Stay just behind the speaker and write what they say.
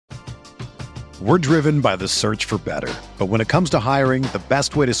We're driven by the search for better. But when it comes to hiring, the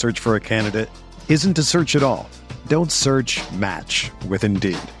best way to search for a candidate isn't to search at all. Don't search, match with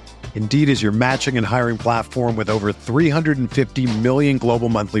Indeed. Indeed is your matching and hiring platform with over 350 million global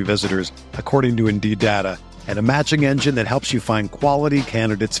monthly visitors, according to Indeed data, and a matching engine that helps you find quality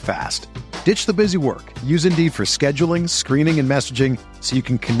candidates fast. Ditch the busy work. Use Indeed for scheduling, screening, and messaging so you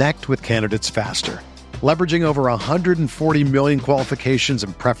can connect with candidates faster. Leveraging over 140 million qualifications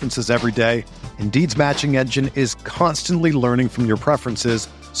and preferences every day, Indeed's matching engine is constantly learning from your preferences,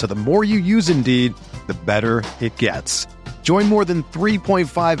 so the more you use Indeed, the better it gets. Join more than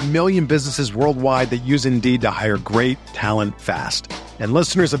 3.5 million businesses worldwide that use Indeed to hire great talent fast. And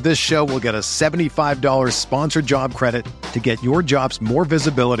listeners of this show will get a $75 sponsored job credit to get your jobs more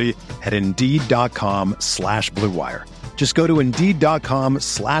visibility at Indeed.com/Blue Wire. Just go to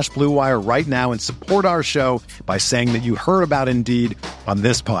Indeed.com/Blue Wire right now and support our show by saying that you heard about Indeed on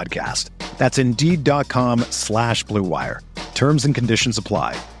this podcast. That's Indeed.com/Blue Wire. Terms and conditions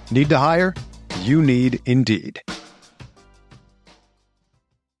apply. Need to hire? You need Indeed.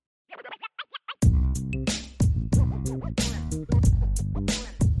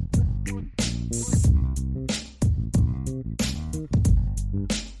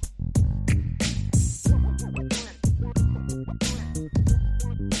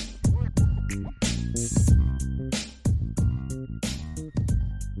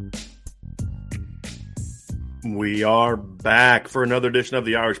 We are back for another edition of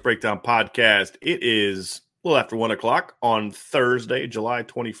the Irish Breakdown Podcast. It is a little after 1 o'clock on Thursday, July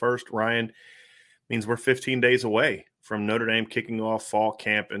 21st. Ryan, means we're 15 days away from Notre Dame kicking off fall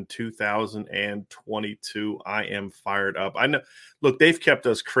camp in 2022. I am fired up. I know. Look, they've kept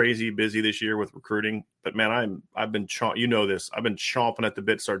us crazy busy this year with recruiting, but man, I've been you know this. I've been chomping at the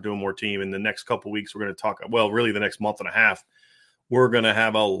bit to start doing more team. In the next couple of weeks, we're going to talk. Well, really, the next month and a half, we're going to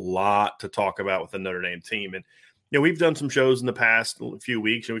have a lot to talk about with the Notre Dame team. And you know, we've done some shows in the past few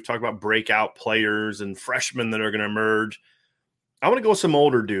weeks, and we've talked about breakout players and freshmen that are going to emerge. I want to go with some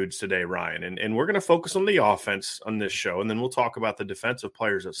older dudes today, Ryan, and we're going to focus on the offense on this show, and then we'll talk about the defensive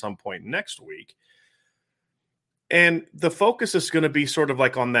players at some point next week. And the focus is going to be sort of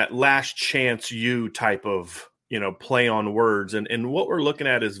like on that last chance you type of, you know, play on words. And what we're looking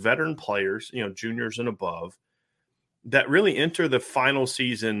at is veteran players, you know, juniors and above, that really enter the final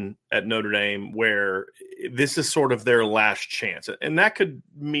season at Notre Dame where this is sort of their last chance. And that could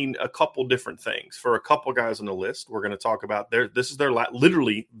mean a couple different things. For a couple guys on the list, we're going to talk about this is their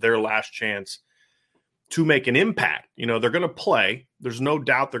literally their last chance to make an impact. You know, they're going to play. There's no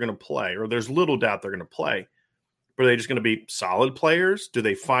doubt they're going to play, or there's little doubt they're going to play. But are they just going to be solid players? Do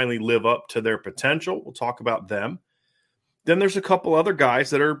they finally live up to their potential? We'll talk about them. Then there's a couple other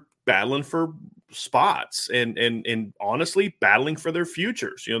guys that are battling for spots and honestly battling for their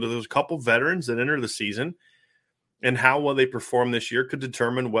futures. You know, there's a couple veterans that enter the season, and how well they perform this year could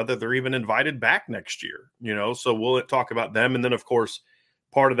determine whether they're even invited back next year. You know, so we'll talk about them. And then, of course,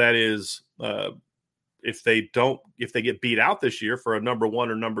 part of that is if they get beat out this year for a number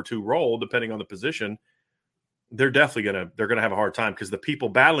one or number two role, depending on the position, they're definitely gonna have a hard time, because the people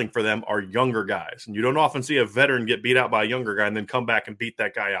battling for them are younger guys, and you don't often see a veteran get beat out by a younger guy and then come back and beat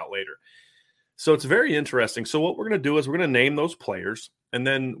that guy out later. So it's very interesting. So what we're going to do is we're going to name those players, and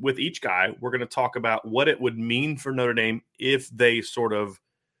then with each guy, we're going to talk about what it would mean for Notre Dame if they sort of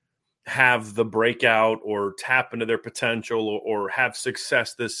have the breakout or tap into their potential or have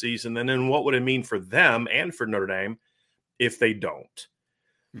success this season, and then what would it mean for them and for Notre Dame if they don't.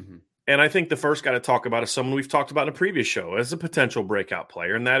 Mm-hmm. And I think the first guy to talk about is someone we've talked about in a previous show as a potential breakout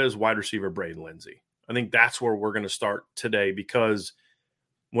player, and that is wide receiver Braden Lenzy. I think that's where we're going to start today, because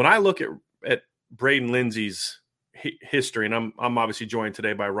when I look at Braden Lenzy's history, and I'm obviously joined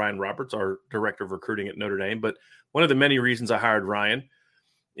today by Ryan Roberts, our director of recruiting at Notre Dame, but one of the many reasons I hired Ryan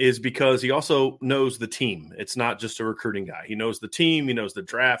is because he also knows the team. It's not just a recruiting guy. He knows the team. He knows the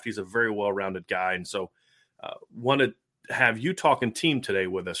draft. He's a very well-rounded guy. And so wanted to have you talking team today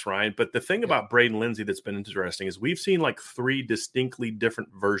with us, Ryan. But the thing about Braden Lenzy that's been interesting is we've seen like three distinctly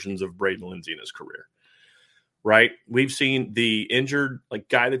different versions of Braden Lenzy in his career. Right? We've seen the injured, like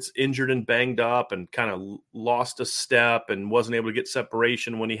guy that's injured and banged up and kind of lost a step and wasn't able to get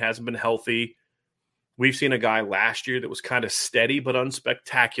separation when he hasn't been healthy. We've seen a guy last year that was kind of steady but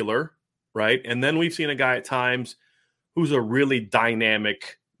unspectacular, right? And then we've seen a guy at times who's a really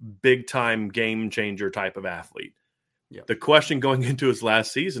dynamic, big-time game changer type of athlete. Yep. The question going into his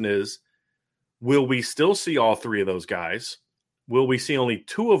last season is, will we still see all three of those guys? Will we see only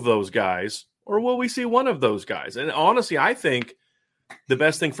two of those guys? Or will we see one of those guys? And honestly, I think the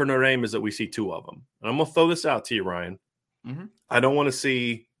best thing for Notre Dame is that we see two of them. And I'm going to throw this out to you, Ryan. Mm-hmm. I don't want to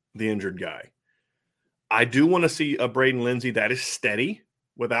see the injured guy. I do want to see a Braden Lindsey that is steady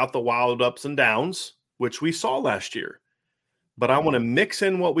without the wild ups and downs, which we saw last year. But I want to mix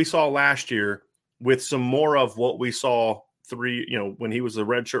in what we saw last year with some more of what we saw when he was a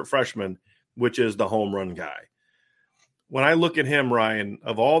redshirt freshman, which is the home run guy. When I look at him, Ryan,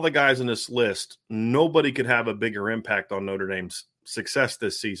 of all the guys in this list, nobody could have a bigger impact on Notre Dame's success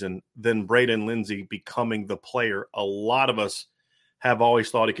this season than Braden Lindsey becoming the player a lot of us have always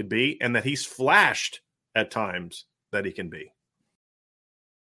thought he could be, and that he's flashed at times that he can be.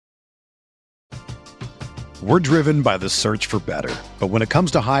 We're driven by the search for better. But when it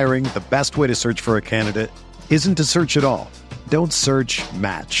comes to hiring, the best way to search for a candidate isn't to search at all. Don't search,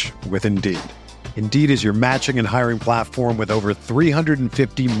 match with Indeed. Indeed is your matching and hiring platform with over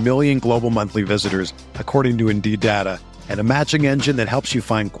 350 million global monthly visitors, according to Indeed data, and a matching engine that helps you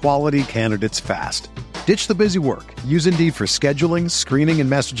find quality candidates fast. Ditch the busy work. Use Indeed for scheduling, screening,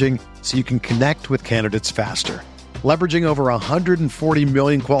 and messaging so you can connect with candidates faster. Leveraging over 140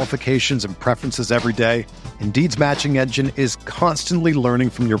 million qualifications and preferences every day, Indeed's matching engine is constantly learning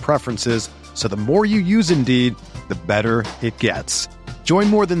from your preferences, so the more you use Indeed, the better it gets. Join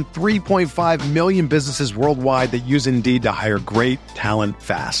more than 3.5 million businesses worldwide that use Indeed to hire great talent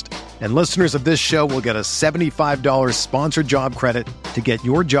fast. And listeners of this show will get a $75 sponsored job credit to get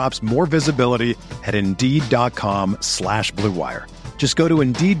your jobs more visibility at Indeed.com/Blue Wire. Just go to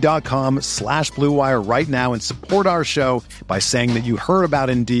Indeed.com/Blue Wire right now and support our show by saying that you heard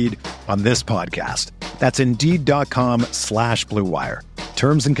about Indeed on this podcast. That's Indeed.com/Blue Wire.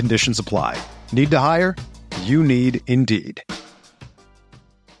 Terms and conditions apply. Need to hire? You need Indeed.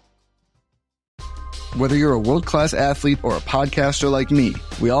 Whether you're a world-class athlete or a podcaster like me,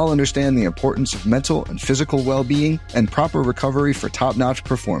 we all understand the importance of mental and physical well-being and proper recovery for top-notch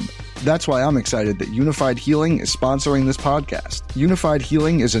performance. That's why I'm excited that Unified Healing is sponsoring this podcast. Unified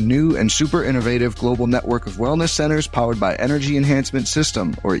Healing is a new and super innovative global network of wellness centers powered by Energy Enhancement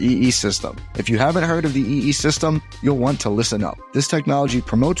System, or EE System. If you haven't heard of the EE System, you'll want to listen up. This technology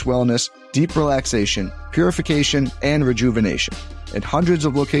promotes wellness, deep relaxation, purification, and rejuvenation. At hundreds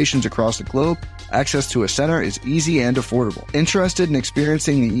of locations across the globe, access to a center is easy and affordable. Interested in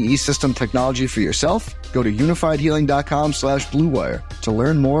experiencing the EE System technology for yourself? Go to unifiedhealing.com/Blue Wire to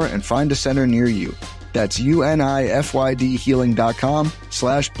learn more and find a center near you. That's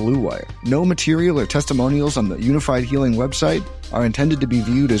UNIFYDhealing.com/Blue Wire. No material or testimonials on the Unified Healing website are intended to be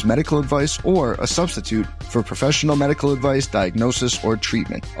viewed as medical advice or a substitute for professional medical advice, diagnosis, or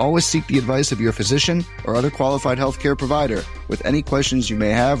treatment. Always seek the advice of your physician or other qualified healthcare provider with any questions you may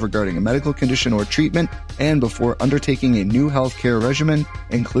have regarding a medical condition or treatment and before undertaking a new healthcare regimen,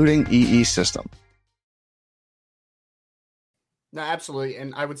 including EE System. No, absolutely.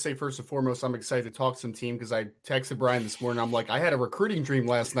 And I would say first and foremost, I'm excited to talk some team because I texted Brian this morning. I'm like, I had a recruiting dream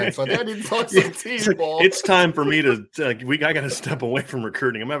last night, so I need to talk some team ball. It's time for me to I got to step away from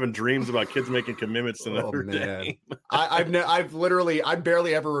recruiting. I'm having dreams about kids making commitments to Notre Dame. I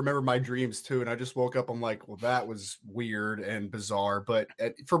barely ever remember my dreams too. And I just woke up. I'm like, well, that was weird and bizarre. But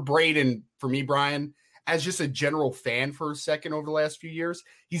for Braden, for me, Brian, as just a general fan for a second over the last few years,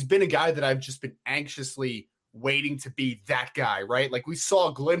 he's been a guy that I've just been anxiously waiting to be that guy, right? Like we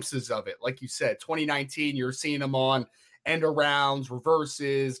saw glimpses of it. Like you said, 2019, you're seeing him on end arounds,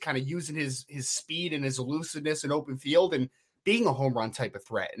 reverses, kind of using his speed and his elusiveness in open field and being a home run type of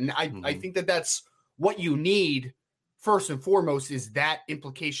threat. And I think that that's what you need first and foremost is that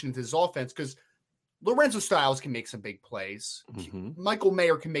implication of his offense because Lorenzo Styles can make some big plays. Michael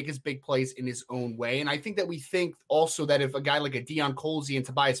Mayer can make his big plays in his own way. And I think that we think also that if a guy like a Deion Colzie and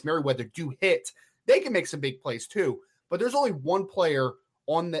Tobias Merriweather do hit, they can make some big plays too, but there's only one player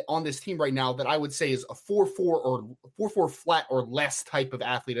on this team right now that I would say is a 4-4 or 4-4 flat or less type of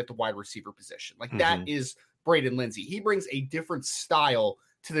athlete at the wide receiver position. Like that is Braden Lindsey. He brings a different style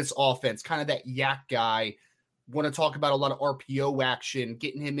to this offense, kind of that yak guy. Want to talk about a lot of RPO action,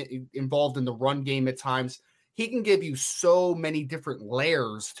 getting him involved in the run game at times. He can give you so many different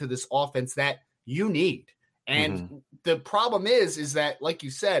layers to this offense that you need. And the problem is that, like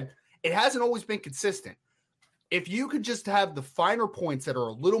you said, it hasn't always been consistent. If you could just have the finer points that are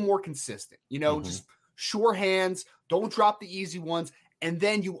a little more consistent, just sure hands, don't drop the easy ones. And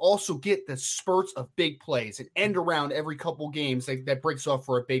then you also get the spurts of big plays and end around every couple games that breaks off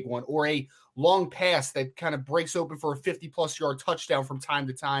for a big one or a long pass that kind of breaks open for a 50-plus yard touchdown from time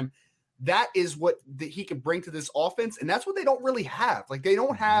to time. That is what he can bring to this offense. And that's what they don't really have. Like they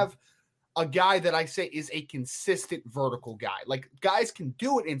don't have a guy that I say is a consistent vertical guy. Like guys can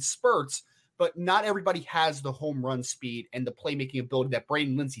do it in spurts, but not everybody has the home run speed and the playmaking ability that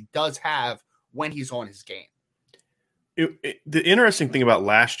Braden Lindsey does have when he's on his game. The interesting thing about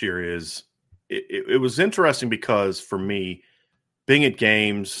last year is it was interesting because for me, being at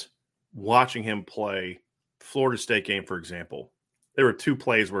games, watching him play, Florida State game, for example, there were 2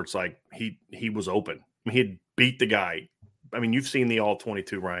 plays where it's like he was open. I mean, he had beat the guy. I mean, you've seen the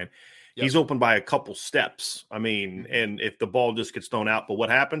all-22, Ryan. Yep. He's open by a couple steps. I mean, and if the ball just gets thrown out, but what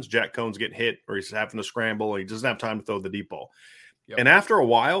happens? Jack Cohn's getting hit or he's having to scramble or he doesn't have time to throw the deep ball. Yep. And after a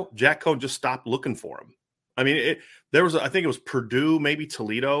while, Jack Cohn just stopped looking for him. I mean, I think it was Purdue, maybe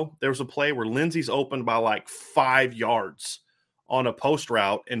Toledo. There was a play where Lindsey's open by like 5 yards on a post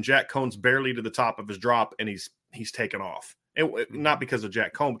route, and Jack Cohn's barely to the top of his drop, and he's taken off. And not because of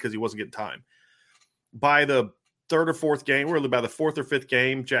Jack Cohn, because he wasn't getting time. By the 3rd or 4th game, really by the 4th or 5th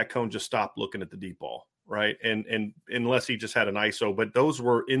game, Jack Cohn just stopped looking at the deep ball, right? And unless he just had an ISO, but those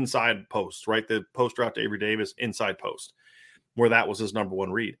were inside posts, right? The post route to Avery Davis, inside post, where that was his number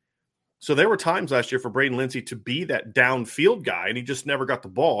 1 read. So there were times last year for Braden Lindsey to be that downfield guy, and he just never got the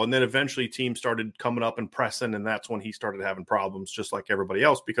ball. And then eventually teams started coming up and pressing, and that's when he started having problems just like everybody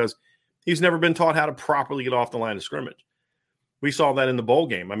else because he's never been taught how to properly get off the line of scrimmage. We saw that in the bowl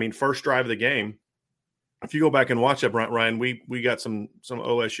game. I mean, first drive of the game, if you go back and watch that, Ryan, we got some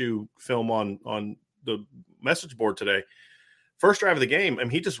OSU film on the message board today. First drive of the game, I mean,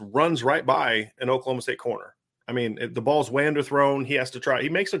 he just runs right by an Oklahoma State corner. I mean, the ball's way underthrown. He has to try. He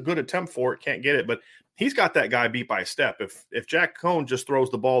makes a good attempt for it, can't get it, but he's got that guy beat by a step. If Jack Cohn just throws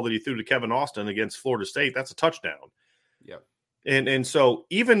the ball that he threw to Kevin Austin against Florida State, that's a touchdown. Yep. And so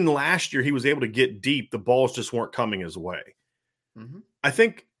even last year he was able to get deep. The balls just weren't coming his way. Mm-hmm. I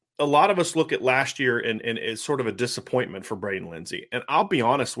think a lot of us look at last year and it's sort of a disappointment for Braden Lindsey. And I'll be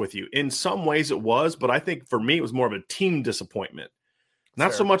honest with you, in some ways it was, but I think for me it was more of a team disappointment.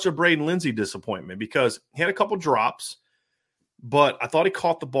 Not so much a Braden Lindsey disappointment because he had a couple drops, but I thought he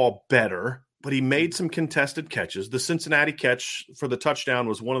caught the ball better, but he made some contested catches. The Cincinnati catch for the touchdown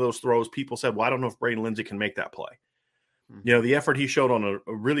was one of those throws people said, well, I don't know if Braden Lindsey can make that play. Mm-hmm. You know, the effort he showed on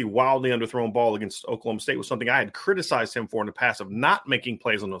a really wildly underthrown ball against Oklahoma State was something I had criticized him for in the past of not making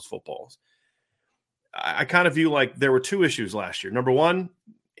plays on those footballs. I kind of view like there were 2 issues last year. Number one,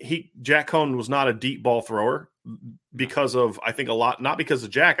 Jack Cohn was not a deep ball thrower because of, I think a lot, not because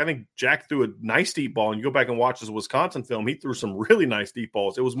of Jack. I think Jack threw a nice deep ball, and you go back and watch his Wisconsin film, he threw some really nice deep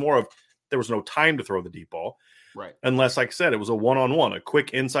balls. It was more of there was no time to throw the deep ball. Right. Unless, like I said, it was a one-on-one, a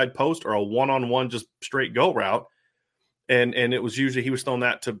quick inside post or a one-on-one just straight go route. And it was usually he was throwing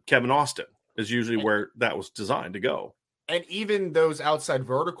that to Kevin Austin is usually where that was designed to go. And even those outside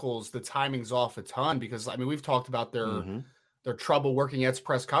verticals, the timing's off a ton because, I mean, we've talked about their trouble working against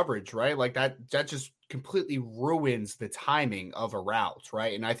press coverage, right? Like that just completely ruins the timing of a route,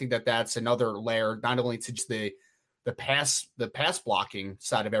 right? And I think that's another layer, not only to just the pass blocking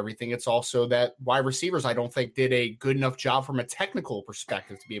side of everything, it's also that wide receivers, I don't think, did a good enough job from a technical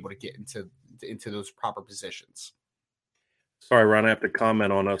perspective to be able to get into those proper positions. Sorry, Ron, I have to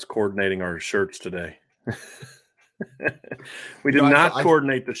comment on us coordinating our shirts today. We did not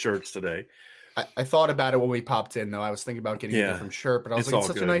coordinate the shirts today. I thought about it when we popped in, though. I was thinking about getting a different shirt, but I was like, it's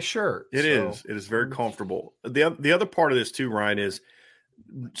such a nice shirt. It is. It is very comfortable. The other part of this too, Ryan, is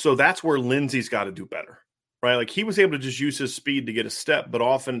so that's where Lindsey's got to do better, right? Like he was able to just use his speed to get a step, but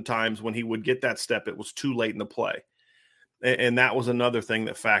oftentimes when he would get that step, it was too late in the play. And that was another thing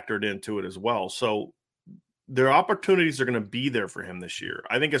that factored into it as well. So their opportunities are going to be there for him this year.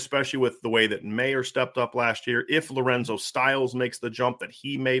 I think especially with the way that Mayer stepped up last year, if Lorenzo Styles makes the jump that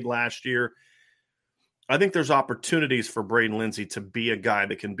he made last year, I think there's opportunities for Braden Lindsey to be a guy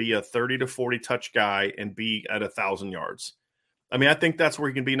that can be a 30 to 40 touch guy and be at 1,000 yards. I mean, I think that's where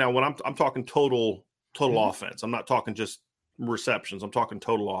he can be now. When I'm talking total offense, I'm not talking just receptions. I'm talking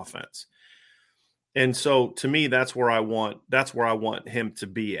total offense. And so to me, that's where I want him to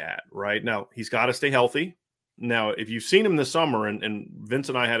be at right now. He's got to stay healthy. Now, if you've seen him this summer, and Vince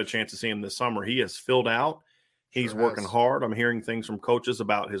and I had a chance to see him this summer, he has filled out. He's working hard. I'm hearing things from coaches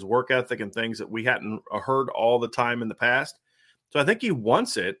about his work ethic and things that we hadn't heard all the time in the past. So I think he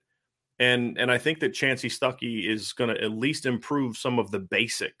wants it. And I think that Chancey Stuckey is going to at least improve some of the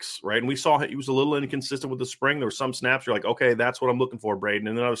basics, right? And we saw he was a little inconsistent with the spring. There were some snaps you're like, okay, that's what I'm looking for, Braden.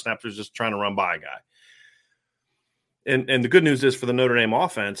 And then other snaps was just trying to run by a guy. And the good news is for the Notre Dame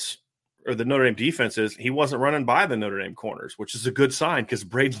offense, or the Notre Dame defense, is he wasn't running by the Notre Dame corners, which is a good sign because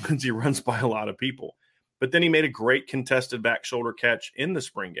Braden Lindsey runs by a lot of people. But then he made a great contested back shoulder catch in the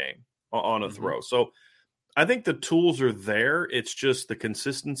spring game on a throw. So I think the tools are there. It's just the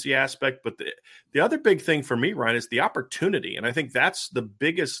consistency aspect. But the other big thing for me, Ryan, is the opportunity. And I think that's the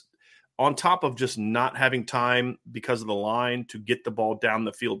biggest, on top of just not having time because of the line to get the ball down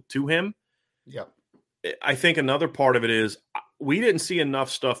the field to him. Yep. I think another part of it is we didn't see enough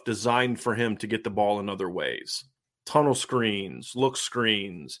stuff designed for him to get the ball in other ways. Tunnel screens, look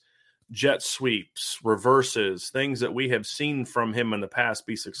screens, jet sweeps, reverses, things that we have seen from him in the past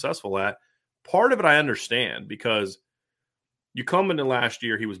be successful at. Part of it I understand, because you come into last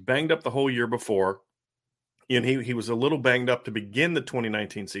year, he was banged up the whole year before, and he was a little banged up to begin the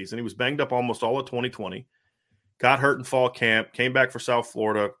 2019 season. He was banged up almost all of 2020, got hurt in fall camp, came back for South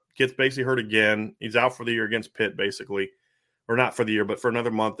Florida, gets basically hurt again. He's out for the year against Pitt, basically. Or not for the year, but for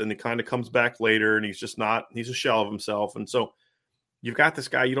another month, and he kind of comes back later, and he's a shell of himself. And so you've got this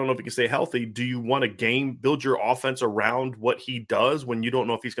guy, you don't know if he can stay healthy. Do you want to build your offense around what he does when you don't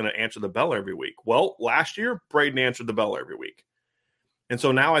know if he's going to answer the bell every week? Well, last year, Braden answered the bell every week. And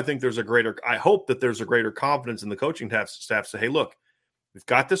so now I think I hope that there's a greater confidence in the coaching staff to say, hey, look, we've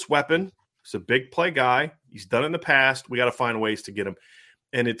got this weapon. He's a big play guy. He's done it in the past. We got to find ways to get him.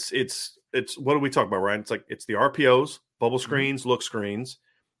 And it's what do we talk about, Ryan? It's the RPOs, bubble screens, look screens,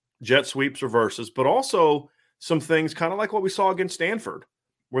 jet sweeps, reverses, but also some things kind of like what we saw against Stanford,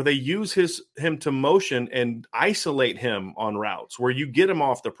 where they use him to motion and isolate him on routes, where you get him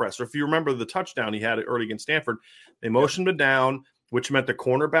off the press. Or if you remember the touchdown he had early against Stanford, they motioned him down, which meant the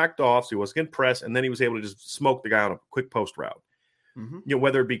corner backed off, so he wasn't getting pressed, and then he was able to just smoke the guy on a quick post route.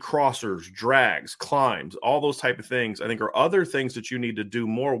 Whether it be crossers, drags, climbs, all those type of things, I think are other things that you need to do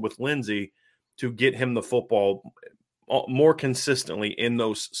more with Lindsey to get him the football more consistently in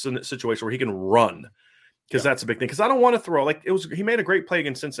those situations where he can run, because that's a big thing. Because I don't want to throw he made a great play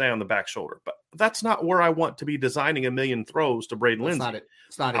against Cincinnati on the back shoulder, but that's not where I want to be designing a million throws to Braden Lindsey.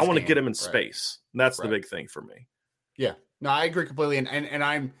 It's not. I want to get him in space. That's the big thing for me. Yeah, no, I agree completely, and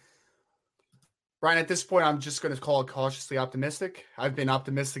I'm. Brian, at this point, I'm just going to call it cautiously optimistic. I've been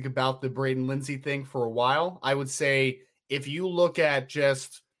optimistic about the Braden Lindsey thing for a while. I would say if you look at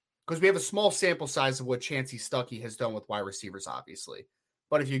just – because we have a small sample size of what Chancey Stuckey has done with wide receivers, obviously.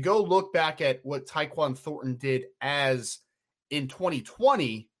 But if you go look back at what Tyquan Thornton did as in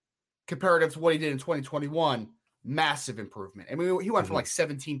 2020 comparative to what he did in 2021, massive improvement. I mean, he went from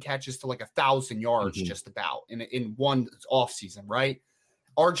 17 catches to 1,000 yards just about in one offseason, right?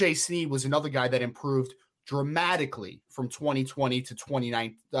 RJ Sneed was another guy that improved dramatically from 2020 to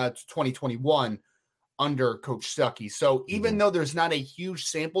 2021 under Coach Stuckey. So even though there's not a huge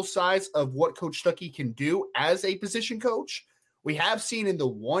sample size of what Coach Stuckey can do as a position coach, we have seen in the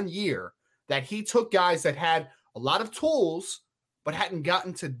 1 year that he took guys that had a lot of tools but hadn't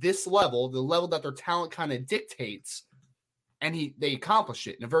gotten to this level, the level that their talent kind of dictates, and they accomplished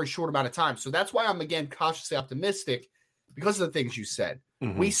it in a very short amount of time. So that's why I'm, again, cautiously optimistic because of the things you said.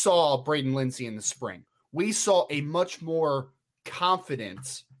 We saw Braden Lindsey in the spring. We saw a much more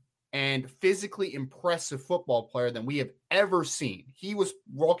confident and physically impressive football player than we have ever seen. He was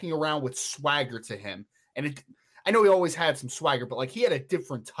walking around with swagger to him. And I know he always had some swagger, but he had a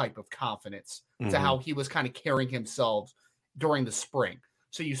different type of confidence to how he was kind of carrying himself during the spring.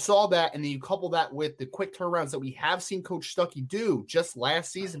 So you saw that, and then you couple that with the quick turnarounds that we have seen Coach Stuckey do just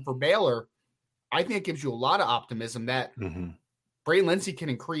last season for Baylor. I think it gives you a lot of optimism that Braden Lindsey can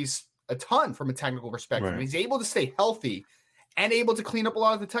increase a ton from a technical perspective. Right. And he's able to stay healthy and able to clean up a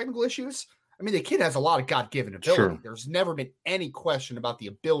lot of the technical issues. I mean, the kid has a lot of God-given ability. Sure. There's never been any question about the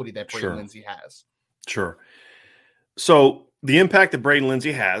ability that Braden Lindsey has. Sure. So the impact that Braden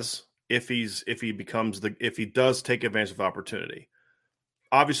Lindsey has, if he does take advantage of opportunity,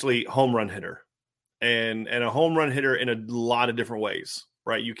 obviously home run hitter, and a home run hitter in a lot of different ways,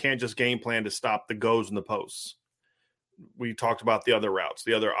 right? You can't just game plan to stop the goes and the posts. We talked about the other routes,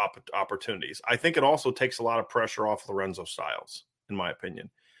 the other opportunities. I think it also takes a lot of pressure off Lorenzo Styles, in my opinion.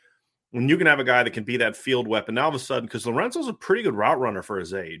 When you can have a guy that can be that field weapon, now all of a sudden, because Lorenzo's a pretty good route runner for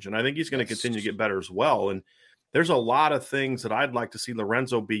his age, and I think he's going to continue to get better as well. And there's a lot of things that I'd like to see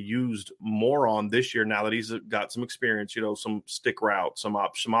Lorenzo be used more on this year now that he's got some experience, some stick routes, some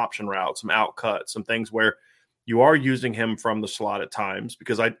option routes, some out cuts, some things where you are using him from the slot at times,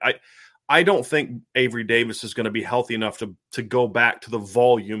 because I don't think Avery Davis is going to be healthy enough to go back to the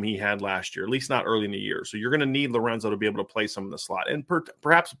volume he had last year, at least not early in the year. So you're going to need Lorenzo to be able to play some in the slot, and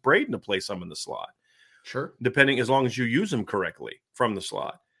perhaps Braden to play some in the slot. Sure. Depending, as long as you use him correctly from the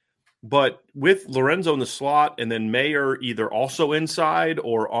slot. But with Lorenzo in the slot and then Mayer either also inside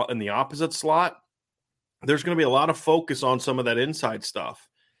or in the opposite slot, there's going to be a lot of focus on some of that inside stuff.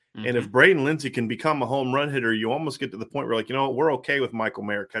 And if Braden Lindsey can become a home run hitter, you almost get to the point where, we're okay with Michael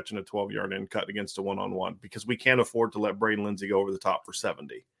Mayer catching a 12-yard in cut against a one-on-one, because we can't afford to let Braden Lindsey go over the top for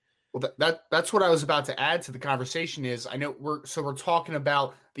 70. Well, that's what I was about to add to the conversation is, I know we're talking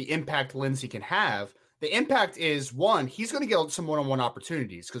about the impact Lindsey can have. The impact is, one, he's going to get some one-on-one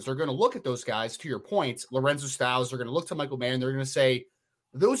opportunities because they're going to look at those guys, to your point, Lorenzo Styles, they're going to look to Michael Mayer, and they're going to say,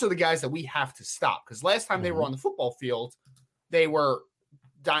 those are the guys that we have to stop. Because last time they were on the football field, they were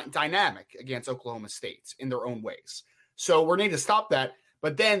dynamic against Oklahoma State in their own ways. So we're needing to stop that.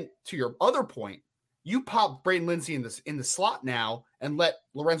 But then, to your other point, you pop Braden Lindsey in the slot now and let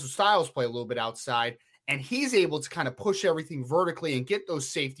Lorenzo Styles play a little bit outside, and he's able to kind of push everything vertically and get those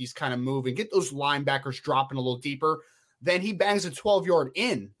safeties kind of moving, get those linebackers dropping a little deeper. Then he bangs a 12-yard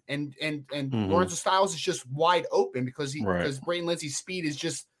in, and Lorenzo Styles is just wide open because Braden Lindsey's speed is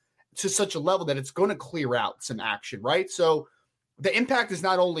just to such a level that it's going to clear out some action, right? So the impact is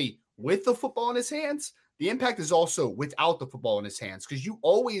not only with the football in his hands, the impact is also without the football in his hands, because you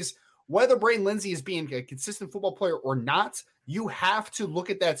always, whether Braden Lindsey is being a consistent football player or not, you have to look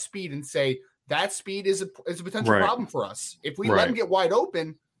at that speed and say that speed is a potential problem for us. If we let him get wide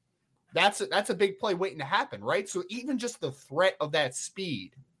open, that's a big play waiting to happen, right? So even just the threat of that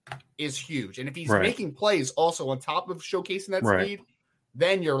speed is huge. And if he's making plays also on top of showcasing that speed,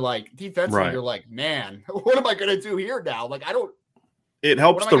 then you're like, defensively, you're like, man, what am I going to do here now? Like, it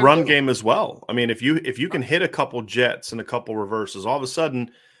helps the run game as well. I mean, if you can hit a couple jets and a couple reverses, all of a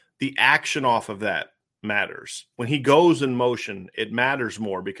sudden the action off of that matters. When he goes in motion, it matters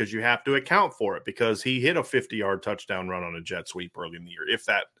more because you have to account for it, because he hit a 50-yard touchdown run on a jet sweep early in the year, if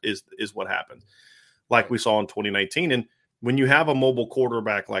that is what happened, like we saw in 2019. And when you have a mobile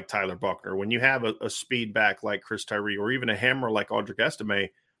quarterback like Tyler Buchner, when you have a speed back like Chris Tyree, or even a hammer like Audric Estime,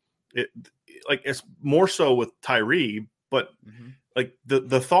 it's more so with Tyree, but like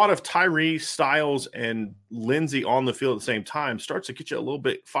the thought of Tyree, Styles, and Lindsey on the field at the same time starts to get you a little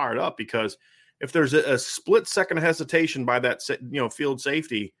bit fired up, because if there's a split second hesitation by that field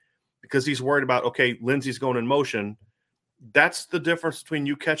safety because he's worried about, okay, Lindsey's going in motion, that's the difference between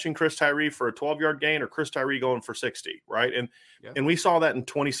you catching Chris Tyree for a 12-yard gain or Chris Tyree going for 60, right? And we saw that in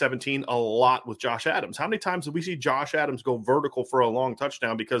 2017 a lot with Josh Adams. How many times did we see Josh Adams go vertical for a long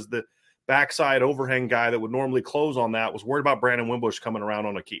touchdown because the backside overhang guy that would normally close on that was worried about Brandon Wimbush coming around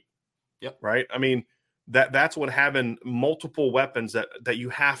on a keep? Right? I mean, that's what having multiple weapons that you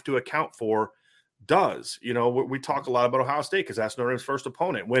have to account for does. We talk a lot about Ohio State because that's Notre Dame's first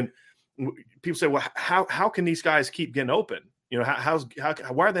opponent. When people say, well, how can these guys keep getting open? Why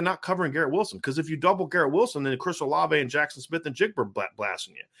are they not covering Garrett Wilson? Because if you double Garrett Wilson, then Chris Olave and Jackson Smith and Jigba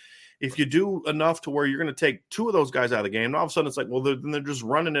blasting you. If you do enough to where you're going to take two of those guys out of the game, and all of a sudden it's like, well, they're just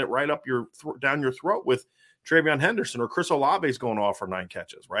running it right up down your throat with TreVeyon Henderson, or Chris Olave's going off for 9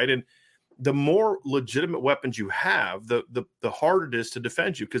 catches, right? And the more legitimate weapons you have, the harder it is to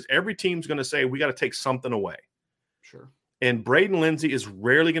defend you, because every team's going to say, we got to take something away. Sure. And Braden Lindsey is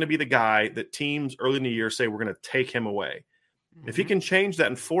rarely going to be the guy that teams early in the year say, we're going to take him away. If he can change that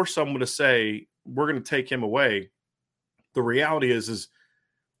and force someone to say, we're going to take him away, the reality is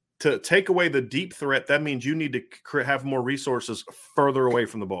to take away the deep threat, that means you need to have more resources further away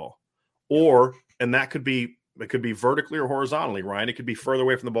from the ball. And that could be, it could be vertically or horizontally, Ryan. It could be further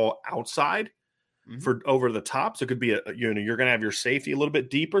away from the ball outside for over the top. So it could be you're going to have your safety a little bit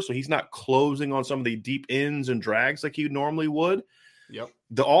deeper, so he's not closing on some of the deep ins and drags like he normally would.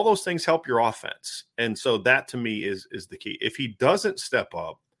 All those things help your offense. And so that to me is the key. If he doesn't step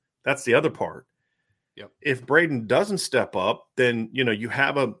up, that's the other part. If Braden doesn't step up, then you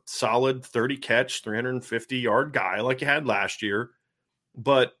have a solid 30 catch, 350-yard guy like you had last year,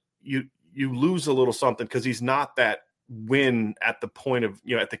 but you lose a little something because he's not that win at the point of,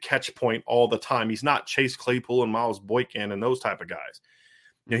 at the catch point all the time. He's not Chase Claypool and Miles Boykin and those type of guys.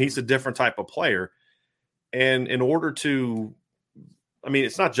 He's a different type of player. And in order to,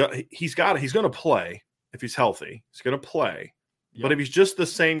 it's not just, he's going to play if he's healthy. He's going to play. But if he's just the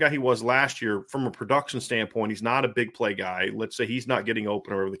same guy he was last year from a production standpoint, he's not a big play guy. Let's say he's not getting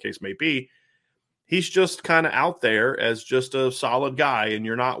open or whatever the case may be. He's just kind of out there as just a solid guy, and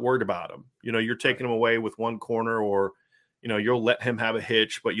you're not worried about him. You're taking him away with one corner, or, you'll let him have a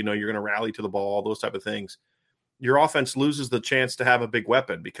hitch, but, you're going to rally to the ball, those type of things. Your offense loses the chance to have a big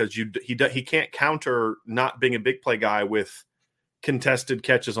weapon because he can't counter not being a big play guy with contested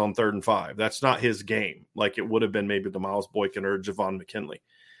catches on 3rd and 5. That's not his game, like it would have been maybe the Miles Boykin or Javon McKinley.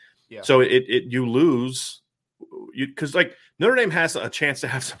 So you lose because like Notre Dame has a chance to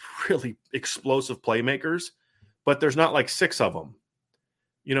have some really explosive playmakers, but there's not like 6 of them.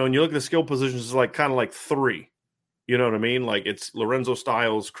 And you look at the skill positions, it's like kind of like 3. You know what I mean? Like it's Lorenzo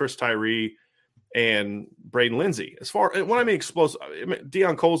Styles, Chris Tyree, and Braden Lindsey. As far when I mean explosive,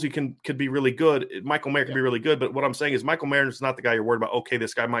 Deion Colsey could be really good. Michael Mayer can be really good, but what I'm saying is Michael Mayer is not the guy you're worried about. Okay,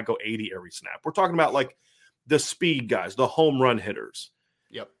 this guy might go 80 every snap. We're talking about like the speed guys, the home run hitters.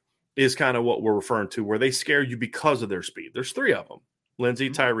 is kind of what we're referring to, where they scare you because of their speed. There's three of them: Lindsey,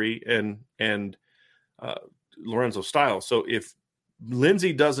 Tyree, and Lorenzo Styles. So if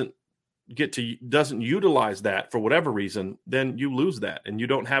Lindsey doesn't utilize that for whatever reason, then you lose that, and you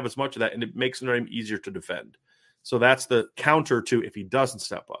don't have as much of that, and it makes Notre Dame easier to defend. So that's the counter to if he doesn't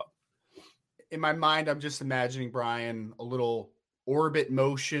step up. In my mind, I'm just imagining, Brian, a little orbit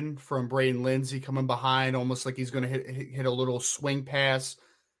motion from Braden Lindsey coming behind, almost like he's going to hit a little swing pass.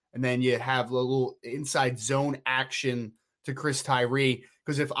 And then you have a little inside zone action to Chris Tyree.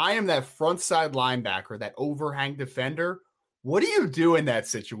 Because if I am that front side linebacker, that overhang defender, what do you do in that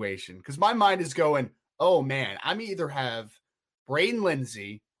situation? Because my mind is going, oh man, I'm either have Braden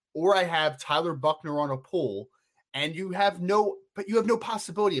Lindsey or I have Tyler Buchner on a pull, and you have no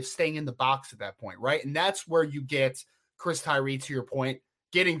possibility of staying in the box at that point, right? And that's where you get Chris Tyree, to your point,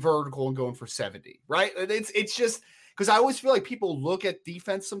 getting vertical and going for 70, right? It's just because I always feel like people look at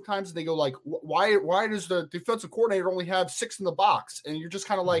defense sometimes and they go like, why does the defensive coordinator only have 6 in the box? And you're just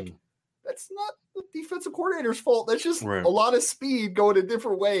kind of like, that's not the defensive coordinator's fault. That's just a lot of speed going in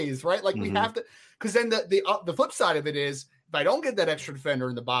different ways, right? Like we have to, because then the flip side of it is, if I don't get that extra defender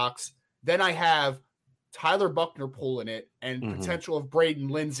in the box, then I have Tyler Buchner pulling it and potential of Braden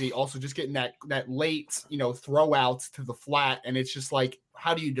Lindsey also just getting that late, throw outs to the flat. And it's just like,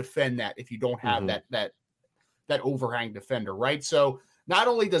 how do you defend that if you don't have that overhang defender, right? So not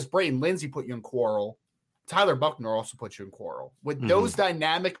only does Braden Lindsey put you in quarrel, Tyler Buchner also puts you in quarrel. With those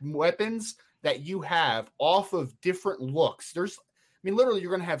dynamic weapons that you have off of different looks, literally you're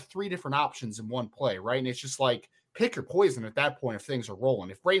going to have 3 different options in one play, right? And it's just like, pick your poison at that point if things are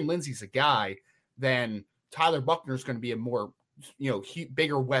rolling. If Braden Lindsey's a guy, then Tyler Buchner is going to be a more,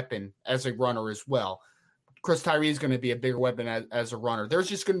 bigger weapon as a runner as well. Chris Tyree is going to be a bigger weapon as a runner. There's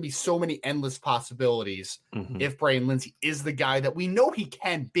just going to be so many endless possibilities if Braden Lindsey is the guy that we know he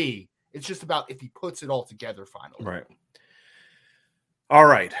can be. It's just about if he puts it all together finally. Right. All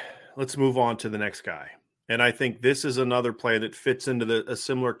right. Let's move on to the next guy. And I think this is another play that fits into a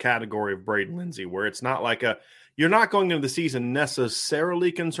similar category of Braden Lindsey, where it's not like you're not going into the season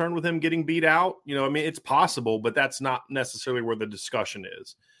necessarily concerned with him getting beat out. It's possible, but that's not necessarily where the discussion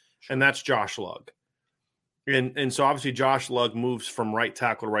is. Sure. And that's Josh Lugg. And so obviously Josh Lugg moves from right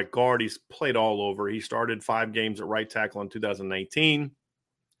tackle to right guard. He's played all over. He started 5 games at right tackle in 2019,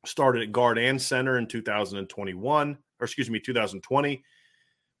 started at guard and center in 2020,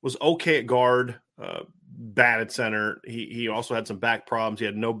 was okay at guard, bad at center. He also had some back problems. He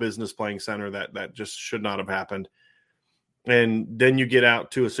had no business playing center. That just should not have happened. And then you get out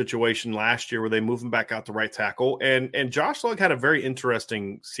to a situation last year where they move him back out to right tackle. And Josh Lugg had a very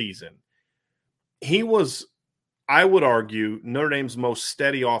interesting season. He was, I would argue, Notre Dame's most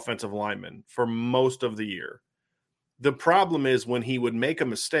steady offensive lineman for most of the year. The problem is when he would make a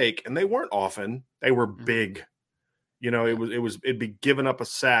mistake, and they weren't often, they were big. It'd be giving up a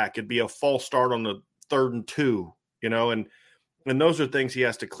sack. It'd be a false start on the 3rd and 2, and those are things he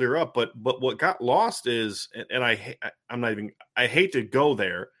has to clear up. But what got lost is, and I hate to go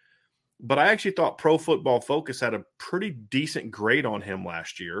there, but I actually thought Pro Football Focus had a pretty decent grade on him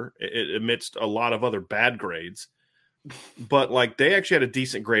last year, amidst a lot of other bad grades. But they actually had a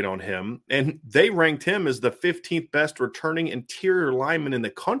decent grade on him, and they ranked him as the 15th best returning interior lineman in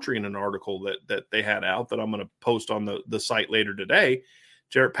the country in an article that they had out that I'm going to post on the site later today.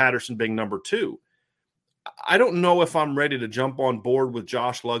 Jarrett Patterson being number 2. I don't know if I'm ready to jump on board with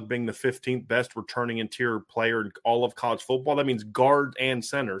Josh Lugg being the 15th best returning interior player in all of college football. That means guard and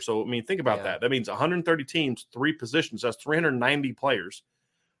center. So, think about that. That means 130 teams, 3 positions. That's 390 players,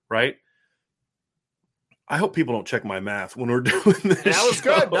 right? I hope people don't check my math when we're doing this. That was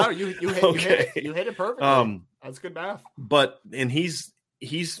show. good. No, you hit it. You hit it perfectly. That's good math. And he's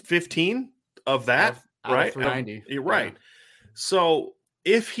 15 of that, right? Out of 390. You're right. Yeah. So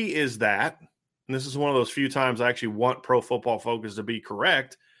if he is that, and this is one of those few times I actually want Pro Football Focus to be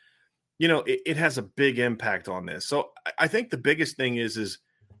correct, it has a big impact on this. So I think the biggest thing is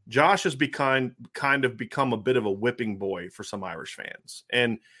Josh has kind of become a bit of a whipping boy for some Irish fans.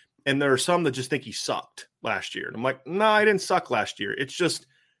 And there are some that just think he sucked last year. And I'm like, no, I didn't suck last year. It's just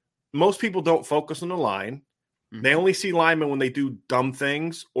most people don't focus on the line. Mm-hmm. They only see linemen when they do dumb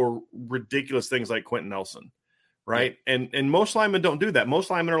things or ridiculous things like Quentin Nelson, right? Yeah. And most linemen don't do that. Most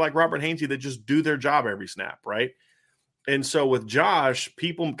linemen are like Robert Hainsey that just do their job every snap, right? And so with Josh,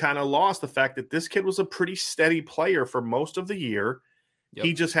 people kind of lost the fact that this kid was a pretty steady player for most of the year. Yep.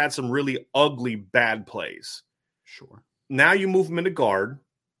 He just had some really ugly, bad plays. Sure. Now you move him into guard.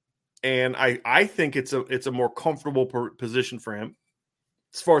 And I think it's a more comfortable position for him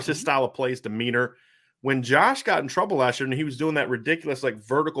as far as his style of play, his demeanor, When Josh got in trouble last year and he was doing that ridiculous like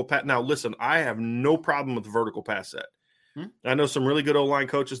vertical pass. Now, listen, I have no problem with the vertical pass set. I know some really good O-line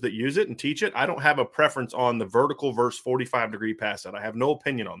coaches that use it and teach it. I don't have a preference on the vertical versus 45-degree pass set. I have no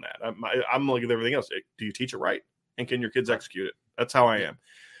opinion on that. I'm like with everything else. Do you teach it right? And can your kids execute it? That's how I am.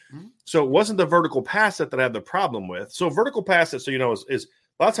 So it wasn't the vertical pass set that I had the problem with. So vertical pass set, so is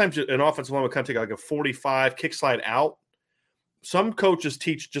a lot of times an offensive line would kind of take like a 45 kick slide out. Some coaches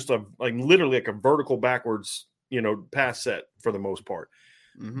teach just literally like a vertical backwards, pass set for the most part.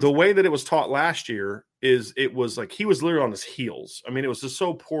 The way that it was taught last year is it was like he was literally on his heels. I mean, it was just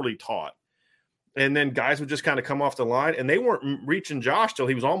so poorly taught. And then guys would just kind of come off the line, and they weren't reaching Josh till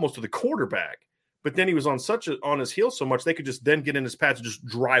he was almost to the quarterback. But then he was on his heels so much they could just then get in his path and just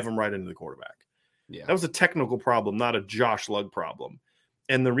drive him right into the quarterback. Yeah, that was a technical problem, not a Josh Lugg problem.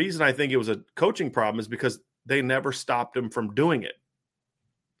 And the reason I think it was a coaching problem is because they never stopped him from doing it.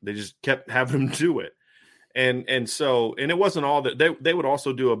 They just kept having him do it. And so it wasn't all that they would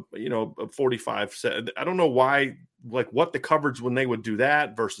also do a 45 set. I don't know why, like what the coverage when they would do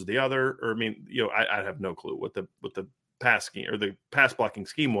that versus the other, or I have no clue what the pass scheme or the pass blocking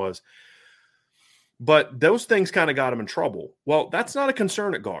scheme was, but those things kind of got him in trouble. Well, that's not a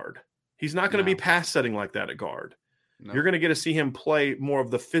concern at guard. He's not going to be pass setting like that at guard. No. You're going to get to see him play more of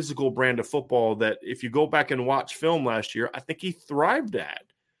the physical brand of football that if you go back and watch film last year, I think he thrived at.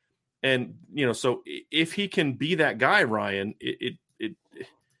 And, so if he can be that guy, Ryan, it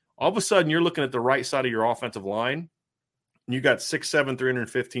all of a sudden you're looking at the right side of your offensive line, and you got 6'7",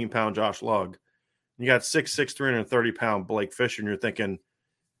 315-pound Josh Lugg. You got 6'6", 330-pound Blake Fisher, and you're thinking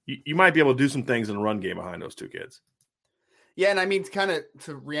you might be able to do some things in the run game behind those two kids. Yeah, and I mean, kind of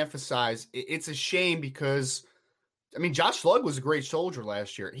to reemphasize, it's a shame because – Josh Lugg was a great soldier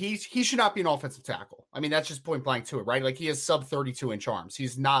last year. He should not be an offensive tackle. That's just point blank to it, right? Like he has sub 32-inch arms.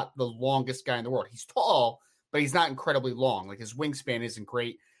 He's not the longest guy in the world. He's tall, but he's not incredibly long. Like his wingspan isn't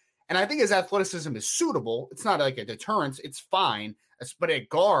great. And I think his athleticism is suitable. It's not like a deterrence. It's fine. But at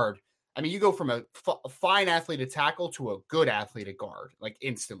guard, you go from a fine athlete at tackle to a good athlete at guard, like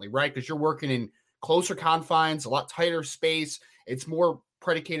instantly, right? Because you're working in closer confines, a lot tighter space. It's more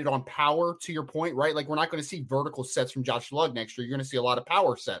predicated on power, to your point, right? Like we're not going to see vertical sets from Josh Lugg next year. You're going to see a lot of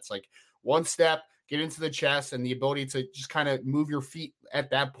power sets, like one step, get into the chest, and the ability to just kind of move your feet at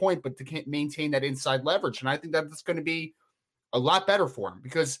that point, but to maintain that inside leverage. And I think that's going to be a lot better for him,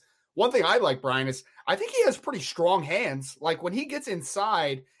 because one thing I like, Brian, is I think he has pretty strong hands. Like when he gets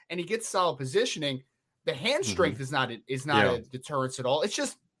inside and he gets solid positioning, the hand strength is not a deterrence at all. It's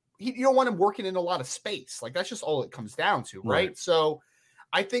just you don't want him working in a lot of space. Like that's just all it comes down to, right? So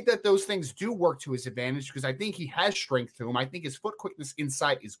I think that those things do work to his advantage because I think he has strength to him. I think his foot quickness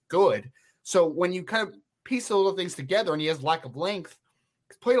inside is good. So when you kind of piece the little things together and he has lack of length,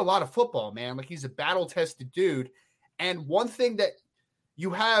 he's played a lot of football, man. Like he's a battle-tested dude. And one thing that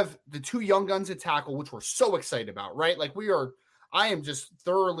you have the two young guns at tackle, which we're so excited about, right? Like I am just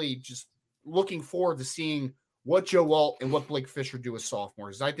thoroughly just looking forward to seeing what Joe Alt and what Blake Fisher do as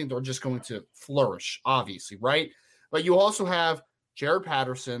sophomores. I think they're just going to flourish, obviously, right? But you also have Jared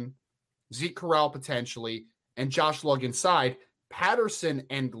Patterson, Zeke Corral potentially, and Josh Lugg inside. Patterson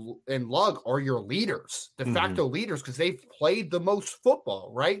and Lugg are your leaders, de facto leaders, because they've played the most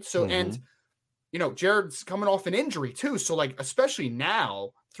football, right? So, and, Jared's coming off an injury too. So, like, especially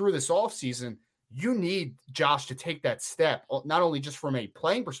now through this offseason, you need Josh to take that step, not only just from a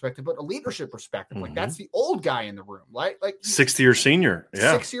playing perspective, but a leadership perspective. Like, that's the old guy in the room, right? Like, 6th-year senior.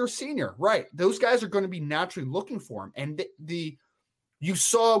 Yeah. 6-year senior, right. Those guys are going to be naturally looking for him. And you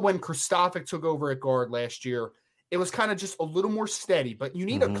saw when Kristofic took over at guard last year, it was kind of just a little more steady, but you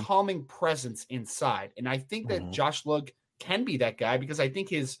need a calming presence inside. And I think that Josh Lugg can be that guy because I think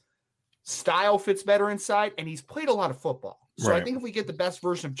his style fits better inside and he's played a lot of football. So I think if we get the best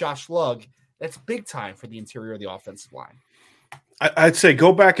version of Josh Lugg, that's big time for the interior of the offensive line. I'd say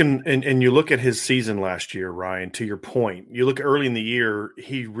go back and you look at his season last year, Ryan, to your point. You look early in the year,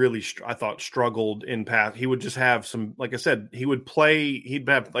 he really, I thought, struggled in pass. He would just have some, like I said, he'd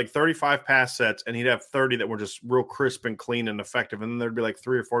have like 35 pass sets, and he'd have 30 that were just real crisp and clean and effective. And then there'd be like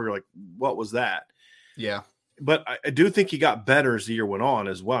 3 or 4, you're like, what was that? Yeah. But I do think he got better as the year went on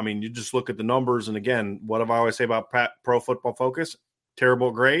as well. You just look at the numbers. And again, what have I always say about Pro Football Focus? Terrible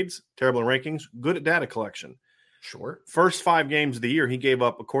grades, terrible in rankings, good at data collection. Sure. First 5 games of the year, he gave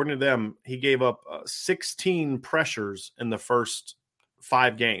up, according to them, 16 pressures in the first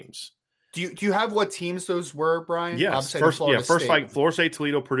 5 games. Do you have what teams those were, Brian? Yes. First fight, Florida State,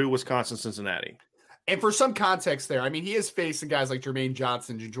 Toledo, Purdue, Wisconsin, Cincinnati. And for some context there, he is facing guys like Jermaine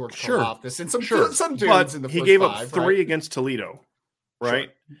Johnson and George Karlaftis and some dudes but in the first 5. He gave up 3 against Toledo. right?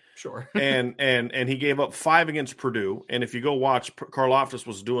 Sure. and he gave up 5 against Purdue. And if you go watch, Karlaftis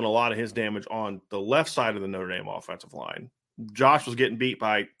was doing a lot of his damage on the left side of the Notre Dame offensive line. Josh was getting beat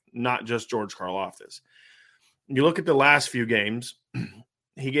by not just George Karlaftis. You look at the last few games,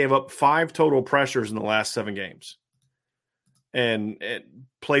 he gave up 5 total pressures in the last 7 games. And it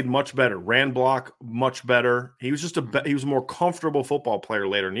played much better, ran block much better. He was just he was a more comfortable football player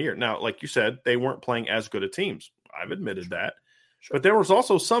later in the year. Now, like you said, they weren't playing as good of teams. I've admitted that. Sure. But there was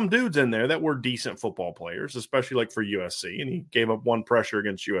also some dudes in there that were decent football players, especially like for USC, and he gave up 1 pressure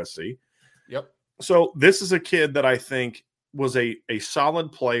against USC. Yep. So this is a kid that I think was a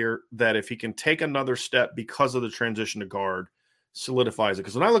solid player that if he can take another step because of the transition to guard, solidifies it.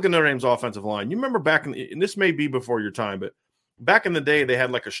 Because when I look at Notre Dame's offensive line, you remember back and this may be before your time, but back in the day, they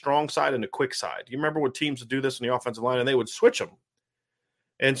had like a strong side and a quick side. You remember what teams would do this in the offensive line, and they would switch them.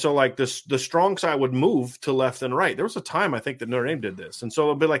 And so, like, the strong side would move to left and right. There was a time, I think, that Notre Dame did this. And so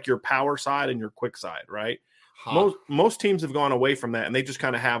it'll be like your power side and your quick side, right? Most teams have gone away from that, and they just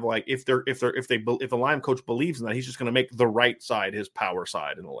kind of have, like, if the line coach believes in that, he's just going to make the right side his power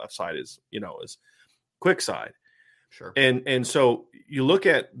side, and the left side is, his quick side. Sure. And so you look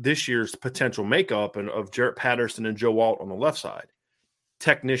at this year's potential makeup of Jarrett Patterson and Joe Alt on the left side,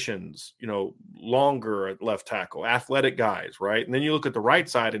 technicians, longer at left tackle, athletic guys, right? And then you look at the right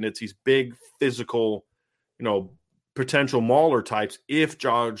side, and it's these big physical, potential mauler types if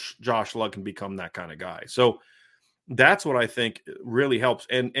Josh Lugg can become that kind of guy. So that's what I think really helps.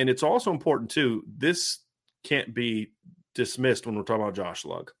 And it's also important too, this can't be dismissed when we're talking about Josh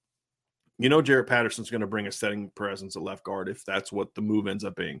Lugg. Jarrett Patterson's going to bring a setting presence at left guard if that's what the move ends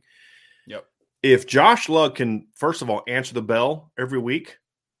up being. Yep. If Josh Lugg can, first of all, answer the bell every week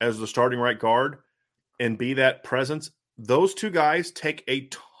as the starting right guard and be that presence, those 2 guys take a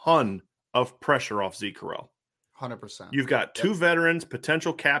ton of pressure off Zeke Correll. 100%. You've got 2 veterans,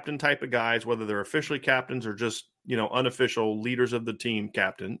 potential captain type of guys, whether they're officially captains or just, unofficial leaders of the team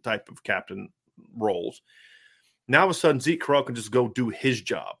captain roles. Now, all of a sudden, Zeke Correll can just go do his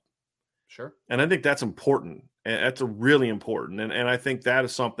job. Sure. And I think that's important. And that's really important. And I think that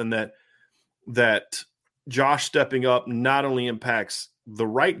is something that Josh stepping up not only impacts the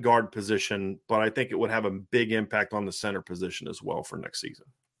right guard position, but I think it would have a big impact on the center position as well for next season.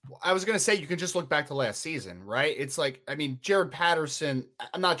 I was going to say, you can just look back to last season, right? It's like, Jared Patterson,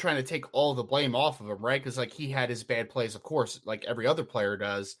 I'm not trying to take all the blame off of him, right? Because he had his bad plays, of course, like every other player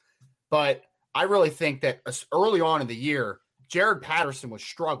does. But I really think that early on in the year, Jared Patterson was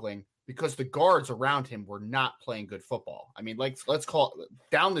struggling because the guards around him were not playing good football. Let's call it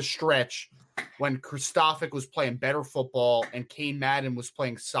down the stretch when Kristofik was playing better football and Kane Madden was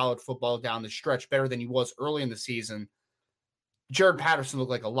playing solid football down the stretch, better than he was early in the season. Jared Patterson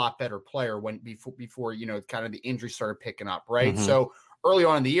looked like a lot better player before kind of the injury started picking up, right? Mm-hmm. So early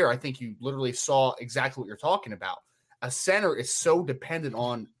on in the year, I think you literally saw exactly what you're talking about. A center is so dependent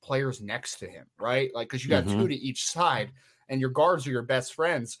on players next to him, right? Because you got 2 to each side, and your guards are your best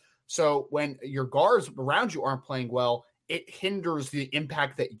friends. So when your guards around you aren't playing well, it hinders the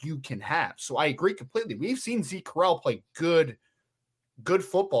impact that you can have. So I agree completely. We've seen Zeke Correll play good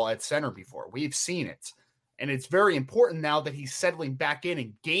football at center before. We've seen it. And it's very important now that he's settling back in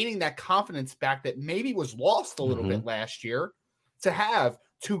and gaining that confidence back that maybe was lost a little bit last year, to have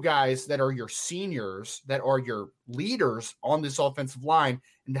 2 guys that are your seniors, that are your leaders on this offensive line,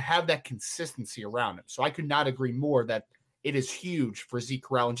 and to have that consistency around him. So I could not agree more that it is huge for Zeke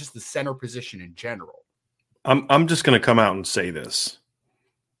Correll and just the center position in general. I'm just going to come out and say this.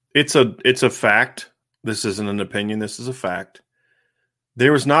 It's a fact. This isn't an opinion. This is a fact.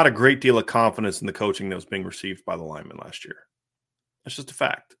 There was not a great deal of confidence in the coaching that was being received by the linemen last year. It's just a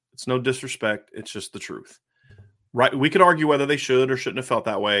fact. It's no disrespect. It's just the truth. Right? We could argue whether they should or shouldn't have felt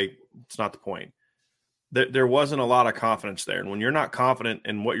that way. It's not the point. There wasn't a lot of confidence there. And when you're not confident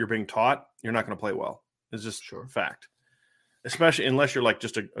in what you're being taught, you're not going to play well. It's just a fact. Especially unless you're like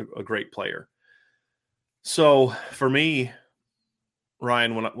just a great player. So for me,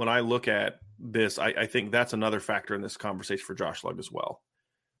 Ryan, when I look at this, I think that's another factor in this conversation for Josh Lugg as well.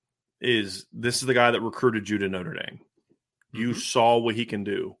 This is the guy that recruited you to Notre Dame. You saw what he can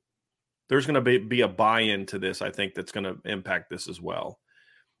do. There's going to be a buy-in to this, I think, that's going to impact this as well.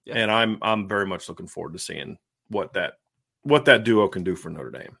 Yeah. And I'm very much looking forward to seeing what that duo can do for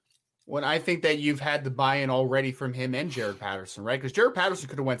Notre Dame. When I think that you've had the buy-in already from him and Jared Patterson, right? Because Jared Patterson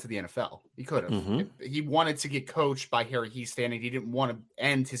could have went to the NFL. He could have. If he wanted to get coached by Harry Hiestand, and he didn't want to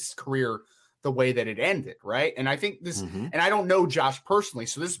end his career the way that it ended, right? And I think this, and I don't know Josh personally,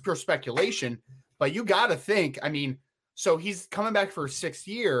 so this is pure speculation, but you got to think, so he's coming back for a 6th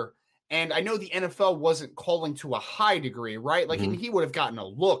year, And I know the NFL wasn't calling to a high degree, right? Like, I mean, he would have gotten a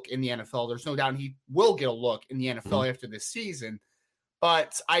look in the NFL. There's no doubt he will get a look in the NFL after this season.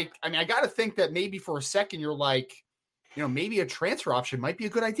 But I got to think that maybe for a second you're like, maybe a transfer option might be a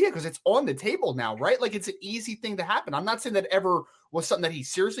good idea because it's on the table now, right? Like, it's an easy thing to happen. I'm not saying that ever was something that he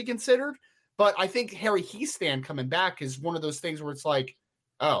seriously considered, but I think Harry Hiestand coming back is one of those things where it's like,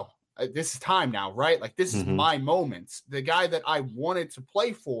 oh, this is time now, right? Like, this is my moment. The guy that I wanted to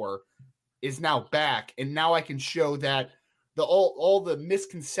play for is now back, and now I can show that all the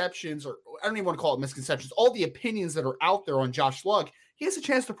misconceptions, or I don't even want to call it misconceptions, all the opinions that are out there on Josh Lugg, he has a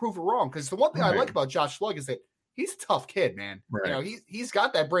chance to prove it wrong. Because the one thing I like about Josh Lugg is that he's a tough kid, man. Right. He's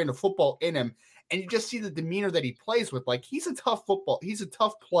got that brand of football in him, and you just see the demeanor that he plays with. Like, he's a tough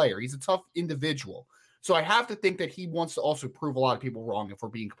player. He's a tough individual. So I have to think that he wants to also prove a lot of people wrong, if we're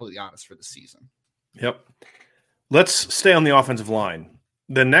being completely honest, for the season. Yep. Let's stay on the offensive line.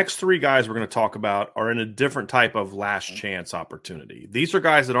 The next three guys we're going to talk about are in a different type of last chance opportunity. These are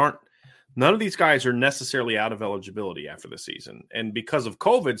guys that none of these guys are necessarily out of eligibility after the season. And because of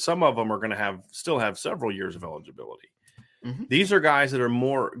COVID, some of them are going to still have several years of eligibility. These are guys that are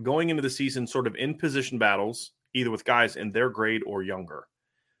more going into the season sort of in position battles, either with guys in their grade or younger.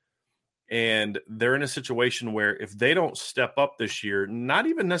 And they're in a situation where if they don't step up this year, not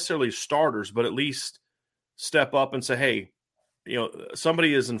even necessarily starters, but at least step up and say, hey,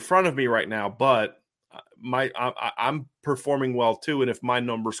 somebody is in front of me right now, but I'm performing well too. And if my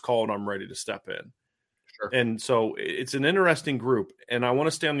number's called, I'm ready to step in. Sure. And so it's an interesting group. And I want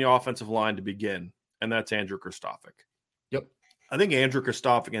to stay on the offensive line to begin. And that's Andrew Kristofic. Yep. I think Andrew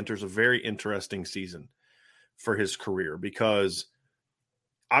Kristofic enters a very interesting season for his career because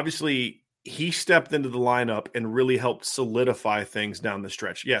obviously he stepped into the lineup and really helped solidify things down the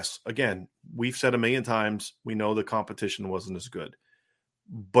stretch. Yes, again, we've said a million times, we know the competition wasn't as good,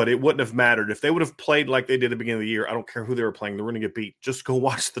 but it wouldn't have mattered. If they would have played like they did at the beginning of the year, I don't care who they were playing, they were going to get beat. Just go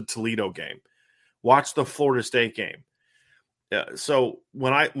watch the Toledo game. Watch the Florida State game. So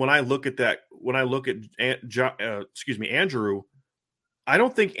when I look at Andrew, I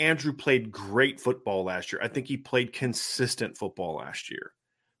don't think Andrew played great football last year. I think he played consistent football last year.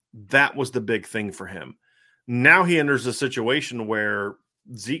 That was the big thing for him. Now he enters a situation where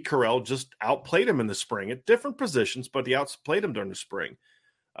Zeke Correll just outplayed him in the spring at different positions, but he outplayed him during the spring.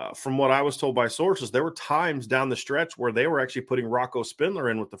 From what I was told by sources, there were times down the stretch where they were actually putting Rocco Spindler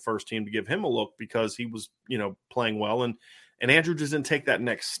in with the first team to give him a look because he was, playing well. And Andrew just didn't take that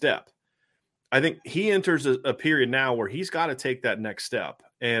next step. I think he enters a period now where he's got to take that next step.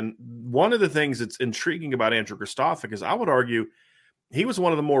 And one of the things that's intriguing about Andrew Kristofic is I would argue he was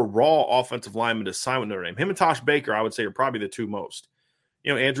one of the more raw offensive linemen to sign with Notre Dame. Him and Tosh Baker, I would say, are probably the two most.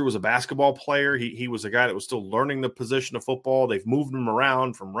 Andrew was a basketball player. He was a guy that was still learning the position of football. They've moved him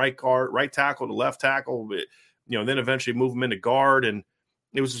around from right tackle to left tackle, then eventually move him into guard. And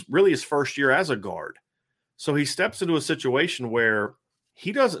it was really his first year as a guard. So he steps into a situation where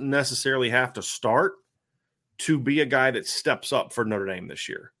he doesn't necessarily have to start to be a guy that steps up for Notre Dame this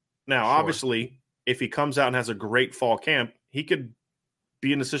year. Now, obviously, if he comes out and has a great fall camp, he could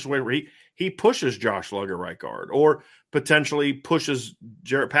be in a situation where he pushes Josh Lugg at right guard or potentially pushes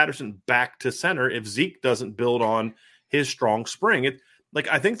Jarrett Patterson back to center if Zeke doesn't build on his strong spring.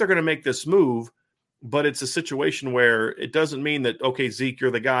 I think they're going to make this move, but it's a situation where it doesn't mean that, okay, Zeke,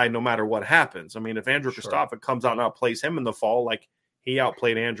 you're the guy no matter what happens. I mean, if Andrew Kristofic comes out and outplays him in the fall like he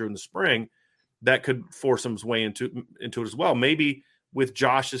outplayed Andrew in the spring, that could force him his way into it as well. Maybe with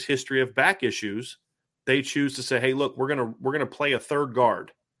Josh's history of back issues, they choose to say, hey, look, we're gonna play a third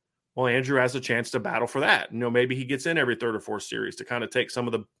guard. Well, Andrew has a chance to battle for that. Maybe he gets in every third or fourth series to kind of take some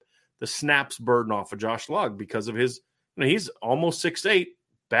of the snaps burden off of Josh Lugg because of his, he's almost 6'8",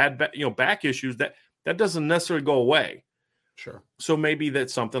 back issues that doesn't necessarily go away. Sure. So maybe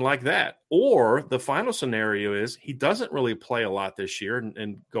that's something like that. Or the final scenario is he doesn't really play a lot this year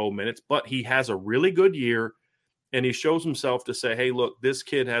and go minutes, but he has a really good year and he shows himself to say, hey, look, this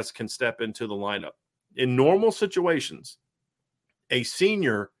kid can step into the lineup. In normal situations, a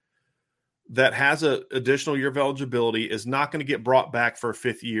senior that has an additional year of eligibility is not going to get brought back for a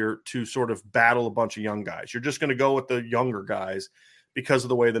fifth year to sort of battle a bunch of young guys. You're just going to go with the younger guys because of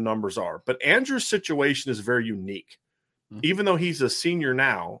the way the numbers are. But Andrew's situation is very unique. Even though he's a senior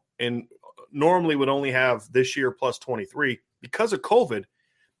now and normally would only have this year plus 23, because of COVID,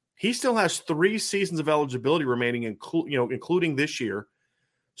 he still has 3 seasons of eligibility remaining, including this year.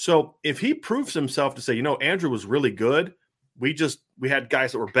 So if he proves himself to say, Andrew was really good, we had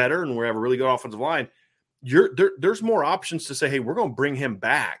guys that were better and we have a really good offensive line, there's more options to say, hey, we're going to bring him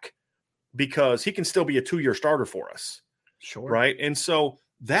back because he can still be a 2-year starter for us. Sure. Right. And so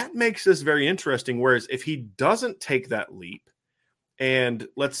That makes this very interesting. Whereas if he doesn't take that leap, and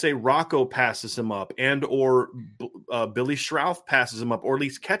let's say Rocco passes him up or Billy Schrauth passes him up or at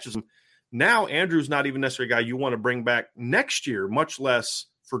least catches him, now Andrew's not even necessarily a guy you want to bring back next year, much less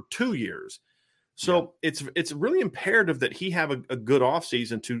for 2 years. So it's really imperative that he have a good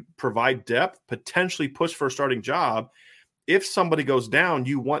offseason to provide depth, potentially push for a starting job. If somebody goes down,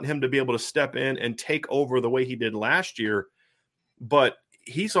 you want him to be able to step in and take over the way he did last year. But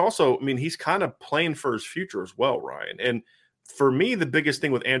he's also, he's kind of playing for his future as well, Ryan. And for me, the biggest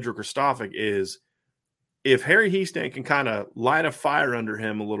thing with Andrew Kristofic is if Harry Hiestand can kind of light a fire under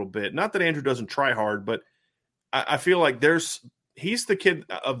him a little bit, not that Andrew doesn't try hard, but I feel like he's the kid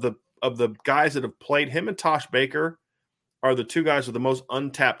of the guys that have played. Him and Tosh Baker are the two guys with the most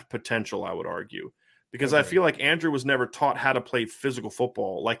untapped potential, I would argue, because I feel like Andrew was never taught how to play physical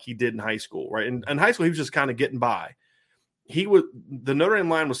football like he did in high school, right? In high school, he was just kind of getting by. The Notre Dame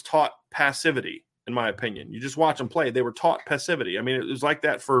line was taught passivity, in my opinion. You just watch them play. They were taught passivity. It was like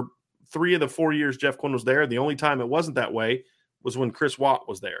that for 3 of the 4 years Jeff Quinn was there. The only time it wasn't that way was when Chris Watt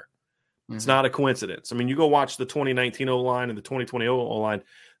was there. Mm-hmm. It's not a coincidence. You go watch the 2019 O-line and the 2020 O-line.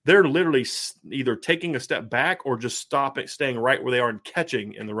 They're literally either taking a step back or just staying right where they are and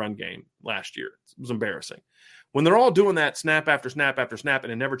catching in the run game last year. It was embarrassing. When they're all doing that snap after snap after snap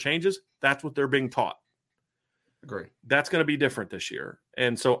and it never changes, that's what they're being taught. Agree. That's going to be different this year.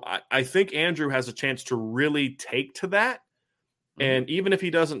 And so I think Andrew has a chance to really take to that. Mm-hmm. And even if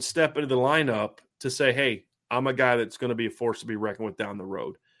he doesn't step into the lineup to say, hey, I'm a guy that's going to be a force to be reckoned with down the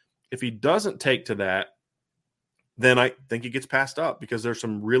road. If he doesn't take to that, then I think he gets passed up because there's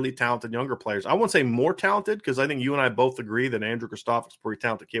some really talented younger players. I won't say more talented because I think you and I both agree that Andrew Kristofic's a pretty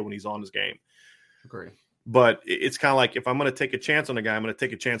talented kid when he's on his game. Agree. But it's kind of like if I'm going to take a chance on a guy, I'm going to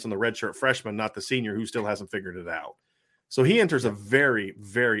take a chance on the redshirt freshman, not the senior who still hasn't figured it out. So he enters a very,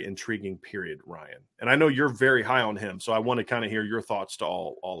 very intriguing period, Ryan. And I know you're very high on him, so I want to kind of hear your thoughts to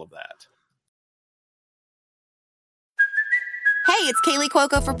all of that. Hey, it's Kaylee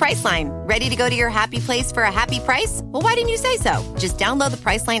Cuoco for Priceline. Ready to go to your happy place for a happy price? Well, why didn't you say so? Just download the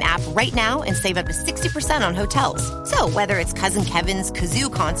Priceline app right now and save up to 60% on hotels. So whether it's Cousin Kevin's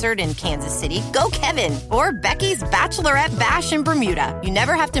Kazoo Concert in Kansas City, go Kevin, or Becky's Bachelorette Bash in Bermuda, you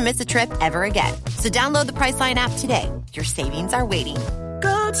never have to miss a trip ever again. So download the Priceline app today. Your savings are waiting.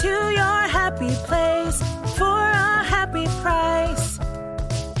 Go to your happy place for a happy price.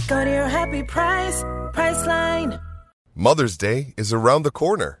 Go to your happy price, Priceline. Mother's Day is around the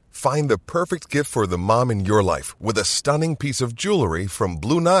corner. Find the perfect gift for the mom in your life with a stunning piece of jewelry from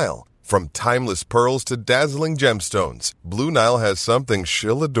Blue Nile. From timeless pearls to dazzling gemstones, Blue Nile has something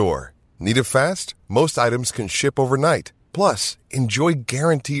she'll adore. Need it fast? Most items can ship overnight. Plus, enjoy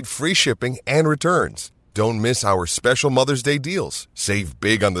guaranteed free shipping and returns. Don't miss our special Mother's Day deals. Save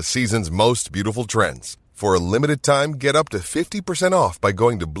big on the season's most beautiful trends. For a limited time, get up to 50% off by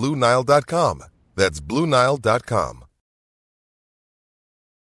going to BlueNile.com. That's BlueNile.com.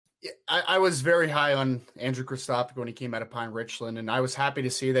 I was very high on Andrew Kristofic when he came out of Pine Richland, and I was happy to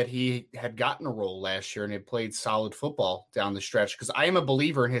see that he had gotten a role last year and had played solid football down the stretch because I am a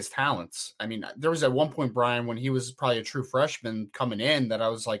believer in his talents. There was at one point, Brian, when he was probably a true freshman coming in that I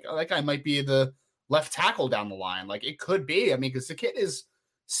was like, oh, that guy might be the left tackle down the line. Like it could be. Because the kid is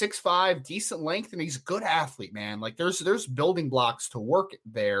 6'5", decent length, and he's a good athlete, man. Like there's building blocks to work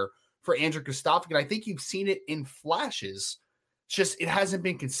there for Andrew Kristofic, and I think you've seen it in flashes. Just it hasn't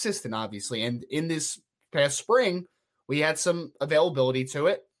been consistent, obviously. And in this past spring, we had some availability to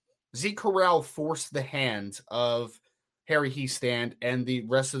it. Zeke Corral forced the hand of Harry Hiestand and the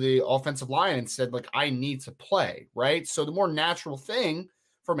rest of the offensive line and said, like, I need to play, right? So the more natural thing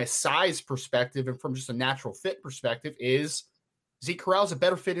from a size perspective and from just a natural fit perspective is Zeke Corral's a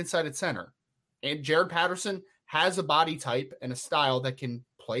better fit inside at center. And Jared Patterson has a body type and a style that can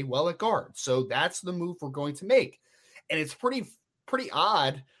play well at guard. So that's the move we're going to make. And it's pretty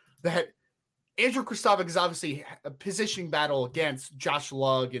odd that Andrew Kristofic is obviously a positioning battle against Josh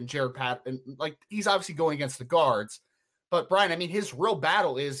Lugg and Jared Pat, and like he's obviously going against the guards. But Brian, his real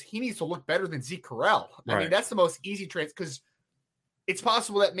battle is he needs to look better than Zeke Corral. Right. That's the most easy because it's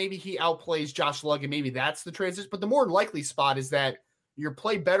possible that maybe he outplays Josh Lugg and maybe that's the transition. But the more likely spot is that you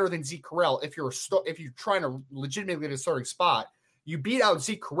play better than Zeke Corral if you're trying to legitimately get a starting spot. You beat out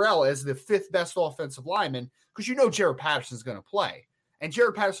Zeke Corral as the 5th best offensive lineman because Jared Patterson is going to play. And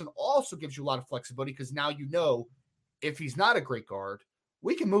Jared Patterson also gives you a lot of flexibility because now if he's not a great guard,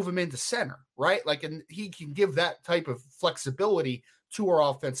 we can move him into center, right? And he can give that type of flexibility to our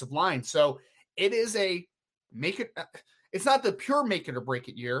offensive line. So it is it's not the pure make it or break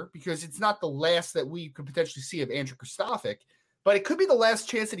it year because it's not the last that we could potentially see of Andrew Kristofic. but it could be the last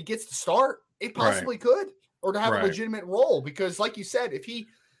chance that he gets to start. It possibly could, or to have a legitimate role, because like you said, if he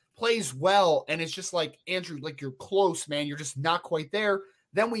plays well and it's just like, Andrew, like you're close, man, you're just not quite there,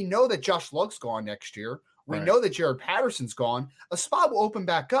 then we know that Josh Luck's gone next year. We know that Jared Patterson's gone. A spot will open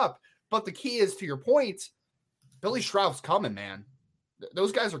back up. But the key is, to your point, Billy Stroud's coming, man.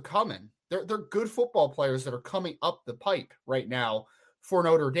 Those guys are coming. They're good football players that are coming up the pipe right now for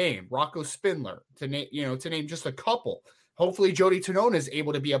Notre Dame. Rocco Spindler, to name just a couple. Hopefully Jody Tonona is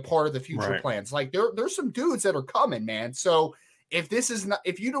able to be a part of the future plans. Like there's some dudes that are coming, man. So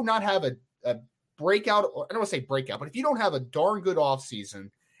if you do not have a breakout, or I don't want to say breakout, but if you don't have a darn good offseason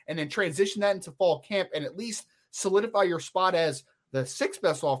and then transition that into fall camp and at least solidify your spot as the sixth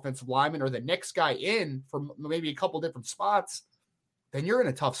best offensive lineman or the next guy in for maybe a couple different spots, then you're in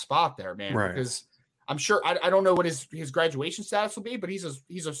a tough spot there, man. Because I'm sure I don't know what his graduation status will be, but he's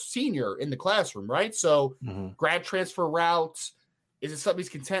a senior in the classroom, right? So grad transfer routes, is it something he's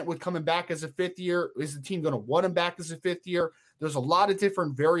content with coming back as a fifth year? Is the team going to want him back as a fifth year? There's a lot of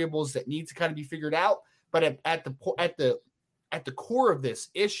different variables that need to kind of be figured out. But at the core of this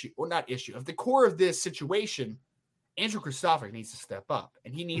issue, or not issue, at the core of this situation, Andrew Kristofic needs to step up,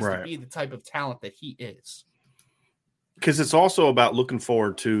 and he needs to be the type of talent that he is. Because it's also about looking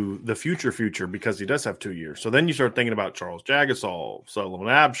forward to the future, because he does have 2 years. So then you start thinking about Charles Jagusah, Sullivan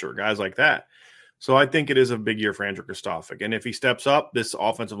Absher, guys like that. So I think it is a big year for Andrew Kristofic. And if he steps up, this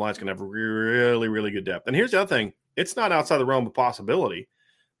offensive line is going to have really, really good depth. And here's the other thing. It's not outside the realm of possibility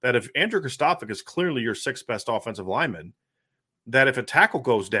that if Andrew Kristofic is clearly your sixth best offensive lineman, that if a tackle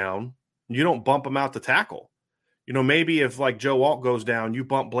goes down, you don't bump him out to tackle. Maybe if like Joe Alt goes down, you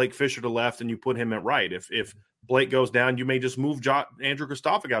bump Blake Fisher to left and you put him at right. If Blake goes down, you may just move Andrew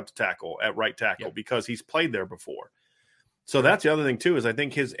Kristofic out to tackle at right tackle because he's played there before. So that's the other thing too, is I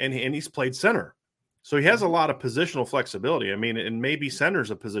think and he's played center. So he has a lot of positional flexibility. I mean, and maybe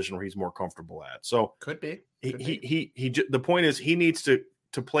center's a position where he's more comfortable at. So could be. The point is he needs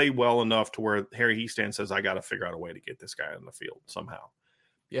to play well enough to where Harry Hiestand says, I got to figure out a way to get this guy on the field somehow.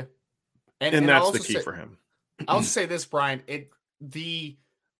 Yeah. And that's the key for him. I'll say this, Brian, the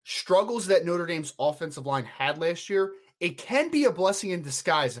struggles that Notre Dame's offensive line had last year, it can be a blessing in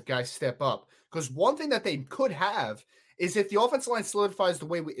disguise if guys step up. Because one thing that they could have is if the offensive line solidifies the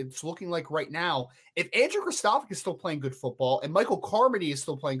way it's looking like right now, if Andrew Kristofic is still playing good football and Michael Carmody is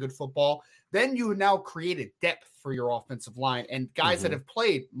still playing good football, then you have now created depth for your offensive line and guys that have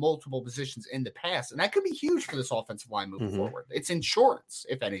played multiple positions in the past. And that could be huge for this offensive line moving forward. It's insurance,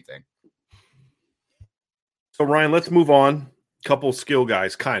 if anything. So, Ryan, let's move on. Couple skill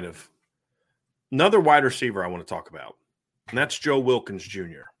guys, kind of. Another wide receiver I want to talk about, and that's Joe Wilkins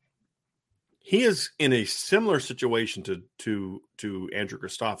Jr. He is in a similar situation to Andrew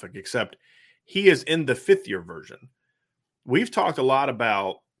Kristofic, except he is in the fifth-year version. We've talked a lot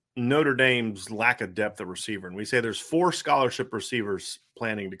about Notre Dame's lack of depth at receiver, and we say there's 4 scholarship receivers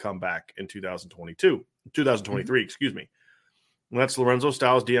planning to come back in 2023, excuse me. And that's Lorenzo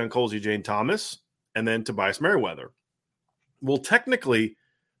Styles, Deion Colzie, Jane Thomas, and then Tobias Merriweather. Well, technically,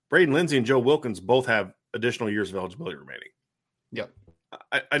 Braden Lindsey and Joe Wilkins both have additional years of eligibility remaining. Yep.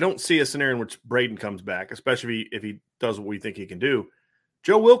 I don't see a scenario in which Braden comes back, especially if he does what we think he can do.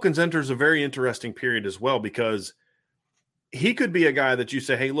 Joe Wilkins enters a very interesting period as well, because he could be a guy that you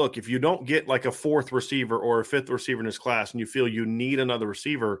say, hey, look, if you don't get like a fourth receiver or a fifth receiver in his class and you feel you need another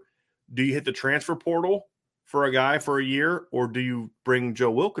receiver, do you hit the transfer portal for a guy for a year, or do you bring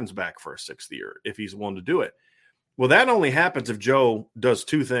Joe Wilkins back for a sixth year if he's willing to do it? Well, that only happens if Joe does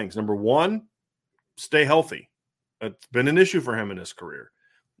 2 things. Number 1, stay healthy. It's been an issue for him in his career.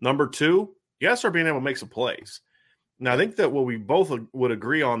 Number 2, you got to start being able to make some plays. Now, I think that what we both would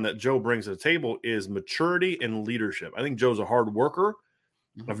agree on that Joe brings to the table is maturity and leadership. I think Joe's a hard worker.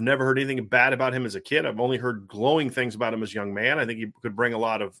 I've never heard anything bad about him as a kid. I've only heard glowing things about him as a young man. I think he could bring a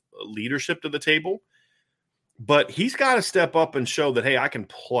lot of leadership to the table. But he's got to step up and show that, hey, I can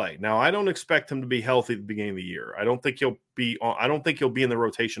play. Now, I don't expect him to be healthy at the beginning of the year. I don't think he'll be in the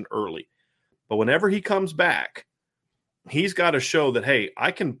rotation early. But whenever he comes back, he's got to show that, hey,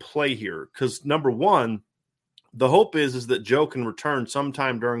 I can play here. Because number 1, the hope is that Joe can return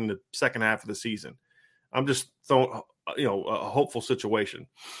sometime during the second half of the season. I'm just throwing, a hopeful situation.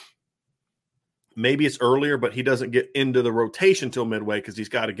 Maybe it's earlier, but he doesn't get into the rotation till midway because he's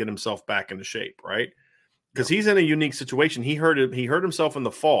got to get himself back into shape, right? Because he's in a unique situation. He hurt himself in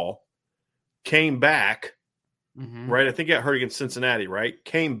the fall, came back, right? I think he got hurt against Cincinnati, right?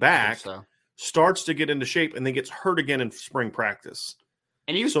 Came back, starts to get into shape, and then gets hurt again in spring practice.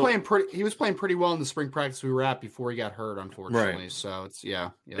 And he was playing pretty well in the spring practice we were at before he got hurt, unfortunately. Right. So it's yeah.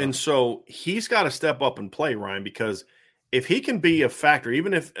 And so he's got to step up and play, Ryan, because if he can be a factor,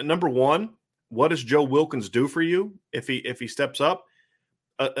 even if number one, what does Joe Wilkins do for you if he steps up?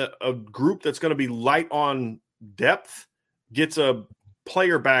 A group that's going to be light on depth gets a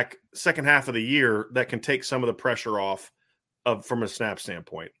player back second half of the year that can take some of the pressure off from a snap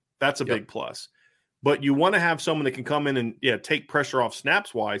standpoint. That's a big plus. But you want to have someone that can come in and take pressure off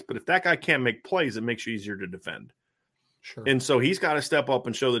snaps wise. But if that guy can't make plays, it makes you easier to defend. Sure. And so he's got to step up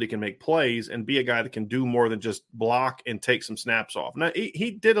and show that he can make plays and be a guy that can do more than just block and take some snaps off. Now,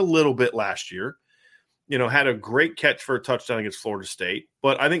 he did a little bit last year, had a great catch for a touchdown against Florida State.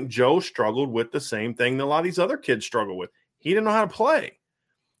 But I think Joe struggled with the same thing that a lot of these other kids struggle with. He didn't know how to play.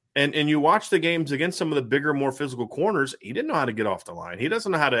 And you watch the games against some of the bigger, more physical corners, he didn't know how to get off the line. He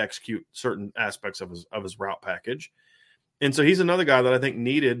doesn't know how to execute certain aspects of his route package. And so he's another guy that I think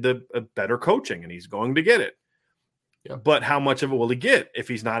needed a better coaching, and he's going to get it. Yeah. But how much of it will he get if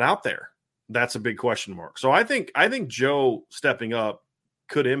he's not out there? That's a big question mark. So I think Joe stepping up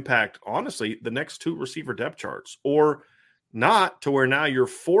could impact, honestly, the next two receiver depth charts, or not to where now you're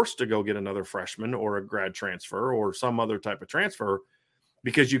forced to go get another freshman or a grad transfer or some other type of transfer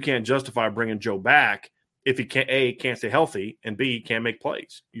because you can't justify bringing Joe back if he can't stay healthy, and B, can't make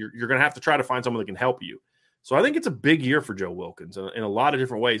plays. You're going to have to try to find someone that can help you. So I think it's a big year for Joe Wilkins in a lot of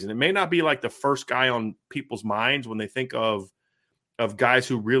different ways. And it may not be like the first guy on people's minds when they think of guys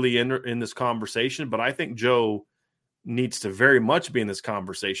who really enter in this conversation, but I think Joe needs to very much be in this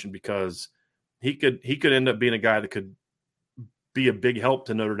conversation because he could end up being a guy that could be a big help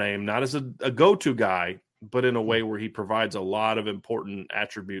to Notre Dame, not as a go-to guy, but in a way where he provides a lot of important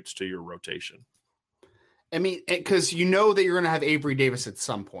attributes to your rotation. I mean, because that you're going to have Avery Davis at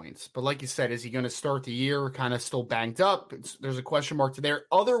some points. But like you said, is he going to start the year kind of still banged up? There's a question mark to there.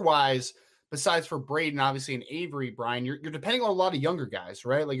 Otherwise, besides for Braden, obviously, and Avery, Brian, you're depending on a lot of younger guys,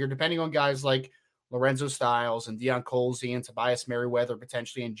 right? Like you're depending on guys like Lorenzo Styles and Deion Colzie and Tobias Merriweather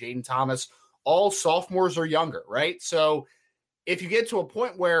potentially and Jaden Thomas, all sophomores or younger, right? So if you get to a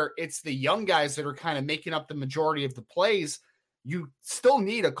point where it's the young guys that are kind of making up the majority of the plays, you still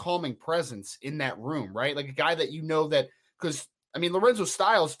need a calming presence in that room, right? Like a guy that that, because I mean, Lorenzo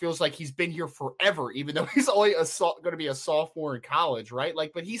Styles feels like he's been here forever, even though he's only going to be a sophomore in college, right?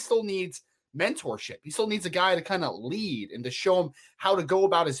 Like, but he still needs mentorship. He still needs a guy to kind of lead and to show him how to go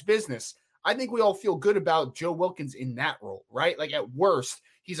about his business. I think we all feel good about Joe Wilkins in that role, right? Like at worst,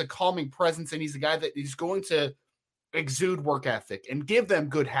 he's a calming presence and he's a guy that he's going to exude work ethic and give them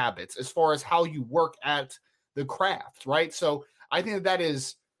good habits as far as how you work at the craft, right? So I think that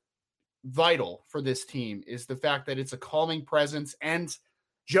is vital for this team, is the fact that it's a calming presence. And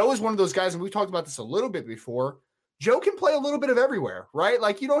Joe is one of those guys, and we talked about this a little bit before, Joe can play a little bit of everywhere, right?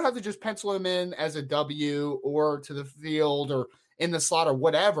 Like you don't have to just pencil him in as a W or to the field or in the slot or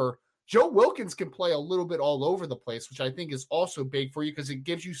whatever. Joe Wilkins can play a little bit all over the place, which I think is also big for you because it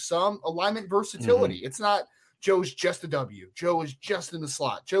gives you some alignment versatility. Mm-hmm. It's not Joe's just a W. Joe is just in the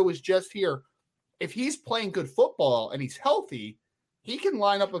slot. Joe is just here. If he's playing good football and he's healthy, he can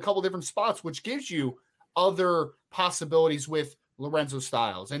line up a couple different spots, which gives you other possibilities with Lorenzo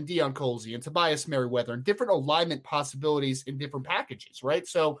Styles and Deion Colzie and Tobias Merriweather and different alignment possibilities in different packages, right?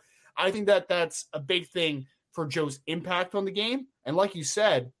 So I think that that's a big thing for Joe's impact on the game. And like you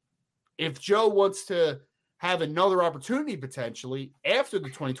said, if Joe wants to have another opportunity potentially after the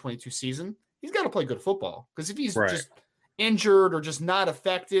 2022 season, he's got to play good football. Because if he's just injured or just not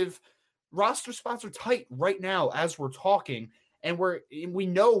effective, roster spots are tight right now as we're talking. And we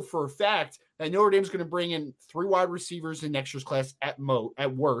know for a fact that Notre Dame's going to bring in 3 wide receivers in next year's class at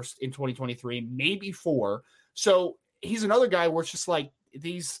worst in 2023, maybe 4. So he's another guy where it's just like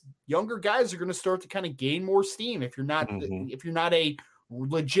these younger guys are going to start to kind of gain more steam if you're not a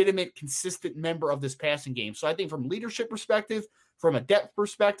legitimate, consistent member of this passing game. So I think from leadership perspective, from a depth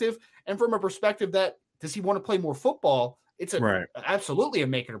perspective, and from a perspective that does he want to play more football, it's absolutely a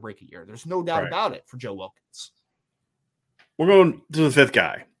make it or break it year. There's no doubt about it for Joe Wilkins. We're going to the 5th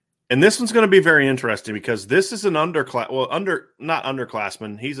guy. And this one's going to be very interesting because this is an not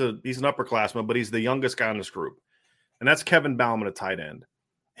underclassman. He's an upperclassman, but he's the youngest guy in this group. And that's Kevin Bauman, a tight end.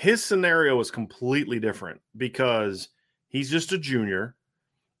 His scenario is completely different because he's just a junior.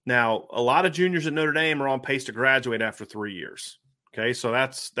 Now, a lot of juniors at Notre Dame are on pace to graduate after 3 years. Okay, so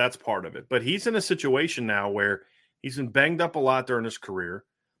that's part of it. But he's in a situation now where he's been banged up a lot during his career.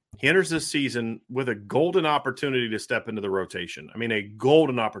 He enters this season with a golden opportunity to step into the rotation. I mean, a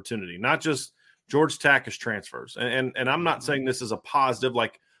golden opportunity, not just George Takis transfers. And I'm not saying this is a positive,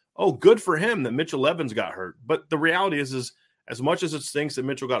 like, oh, good for him that Mitchell Evans got hurt. But the reality is as much as it stinks that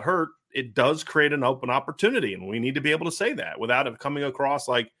Mitchell got hurt, it does create an open opportunity. And we need to be able to say that without it coming across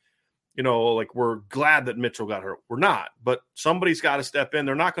like like we're glad that Mitchell got hurt. We're not, but somebody's got to step in.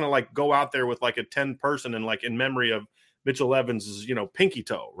 They're not going to like go out there with like a 10 person and like in memory of Mitchell Evans's, pinky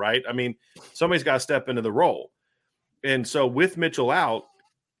toe, right? I mean, somebody's got to step into the role. And so with Mitchell out,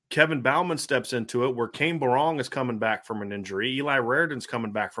 Kevin Bauman steps into it where Kane Barong is coming back from an injury. Eli Raridon's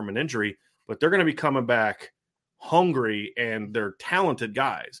coming back from an injury, but they're going to be coming back hungry and they're talented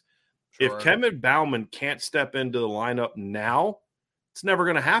guys. Sure. If Kevin Bauman can't step into the lineup now, it's never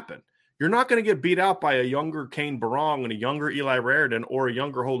going to happen. You're not going to get beat out by a younger Kane Barong and a younger Eli Raridon or a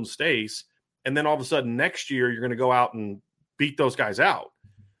younger Holden Stace. And then all of a sudden next year, you're going to go out and beat those guys out.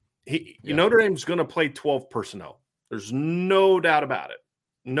 Notre Dame's going to play 12 personnel. There's no doubt about it.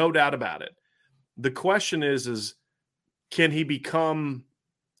 No doubt about it. The question is can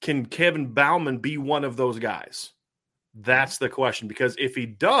Kevin Bauman be one of those guys? That's the question. Because if he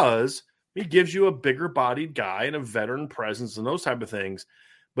does, he gives you a bigger bodied guy and a veteran presence and those type of things.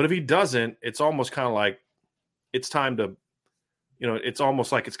 But if he doesn't, it's almost kind of like it's time to, it's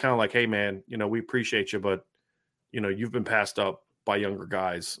almost like it's kind of like, hey, man, we appreciate you, but, you've been passed up by younger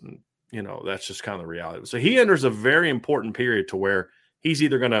guys. And, that's just kind of the reality. So he enters a very important period to where he's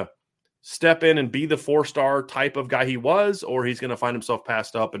either going to step in and be the 4-star type of guy he was, or he's going to find himself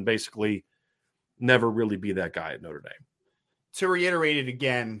passed up and basically never really be that guy at Notre Dame. To reiterate it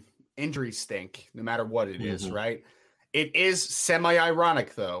again, injuries stink no matter what it is, right? It is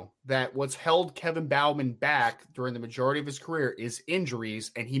semi-ironic, though, that what's held Kevin Bauman back during the majority of his career is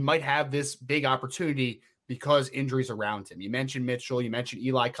injuries, and he might have this big opportunity because injuries around him. You mentioned Mitchell, you mentioned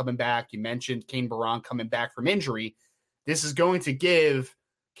Eli coming back, you mentioned Kane Barong coming back from injury. This is going to give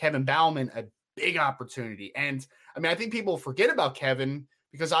Kevin Bauman a big opportunity. And, I think people forget about Kevin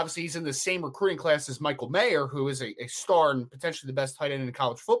because obviously he's in the same recruiting class as Michael Mayer, who is a star and potentially the best tight end in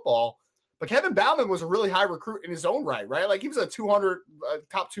college football. But Kevin Bauman was a really high recruit in his own right? Like he was a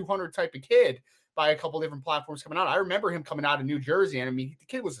top 200 type of kid by a couple different platforms coming out. I remember him coming out of New Jersey, and the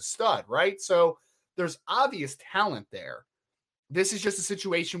kid was a stud, right? So there's obvious talent there. This is just a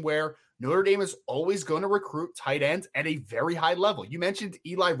situation where Notre Dame is always going to recruit tight ends at a very high level. You mentioned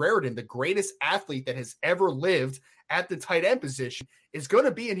Eli Raridon, the greatest athlete that has ever lived at the tight end position, is going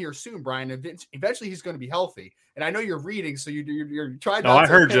to be in here soon, Brian. Eventually, he's going to be healthy. And I know you're reading, so you're trying not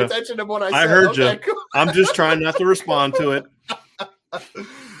to pay attention to what I said. I heard you. Cool. I'm just trying not to respond to it.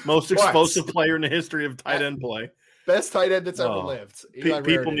 Most explosive player in the history of tight end play. Best tight end that's ever lived.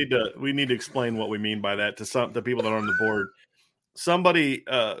 People need to explain what we mean by that to the people that are on the board. Somebody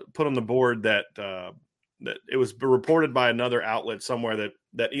put on the board that it was reported by another outlet somewhere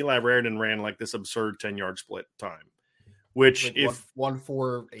that Eli Raridon ran like this absurd 10-yard split time, which like if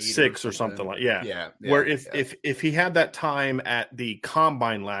 1.46 or something like where if he had that time at the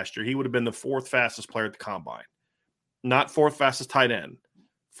combine last year, he would have been the 4th fastest player at the combine, not 4th fastest tight end,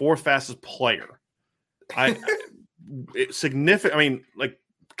 4th fastest player. It's significant. Like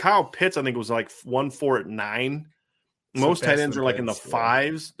Kyle Pitts, I think was like 1.4 at 9. Most tight ends are like in the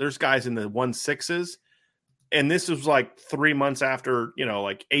 5s. There's guys in the 1.6s. And this was like 3 months after,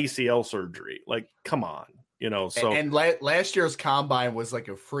 like ACL surgery. Like, come on, so. And last year's combine was like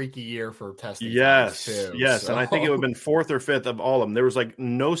a freaky year for testing. Yes. Too, yes. So. And I think it would have been 4th or 5th of all of them. There was like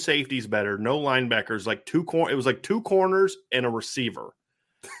no safeties better, no linebackers, like it was like 2 corners and a receiver.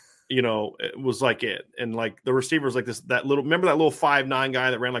 It was like it. And like the receivers, like remember that little 5'9"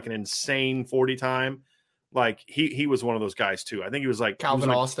 guy that ran like an insane 40 time? Like he was one of those guys too. I think he was like Calvin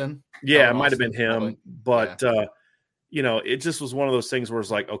Austin. Yeah, it might have been him. Probably. But it just was one of those things where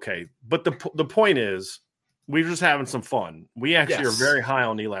it's like, okay. But the point is, we're just having some fun. We actually are very high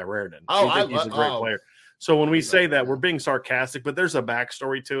on Eli Raridon. We think he's a great player. So when we say that, we're being sarcastic, but there's a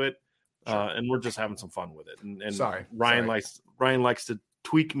backstory to it, and we're just having some fun with it. And Ryan likes to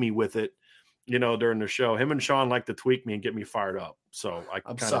tweak me with it, during the show. Him and Sean like to tweak me and get me fired up. So I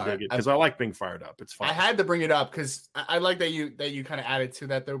kind of dig it because I like being fired up. It's fun. I had to bring it up because I like that you kind of added to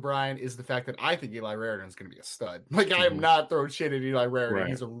that though, Brian, is the fact that I think Eli Raridon is going to be a stud. Like I am not throwing shit at Eli Raridon. Right.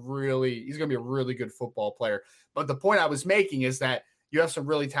 He's going to be a really good football player. But the point I was making is that you have some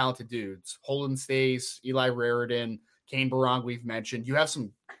really talented dudes. Holden Stace, Eli Raridon, Kane Barong, we've mentioned. You have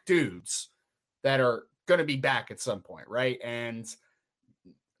some dudes that are going to be back at some point, right? And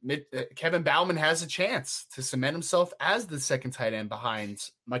Kevin Bauman has a chance to cement himself as the second tight end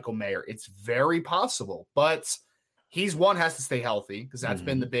behind Michael Mayer. It's very possible, but has to stay healthy because that's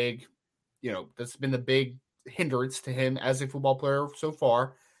been the big, that's been the big hindrance to him as a football player so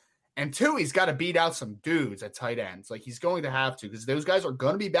far. And 2, he's got to beat out some dudes at tight ends. Like he's going to have to because those guys are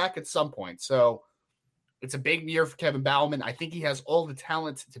going to be back at some point. So it's a big year for Kevin Bauman. I think he has all the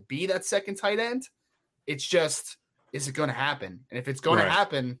talent to be that second tight end. It's just, is it going to happen? And if it's going to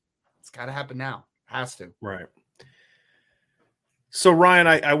happen, It's got to happen now. Has to. Right. So, Ryan,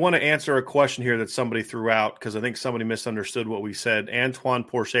 I want to answer a question here that somebody threw out because I think somebody misunderstood what we said. Antoine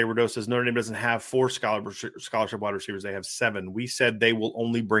Porsche-Rideau says Notre Dame doesn't have 4 scholarship wide receivers. They have 7. We said they will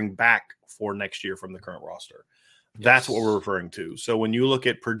only bring back 4 next year from the current roster. Yes. That's what we're referring to. So when you look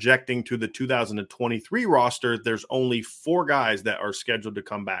at projecting to the 2023 roster, there's only 4 guys that are scheduled to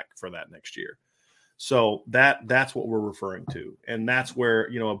come back for that next year. So that's what we're referring to. And that's where,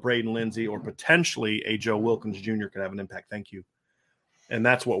 a Braden Lindsey or potentially a Joe Wilkins Jr. could have an impact. Thank you. And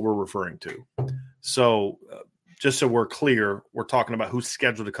that's what we're referring to. So just so we're clear, we're talking about who's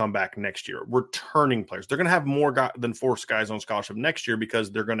scheduled to come back next year. Returning players. They're going to have more than 4 guys on scholarship next year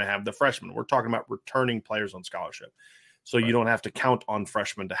because they're going to have the freshmen. We're talking about returning players on scholarship. So You don't have to count on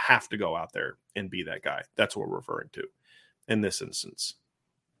freshmen to have to go out there and be that guy. That's what we're referring to in this instance.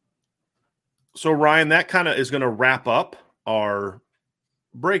 So, Ryan, that kind of is going to wrap up our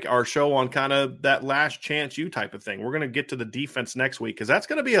show on kind of that last chance you type of thing. We're going to get to the defense next week because that's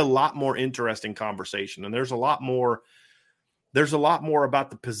going to be a lot more interesting conversation. And there's a lot more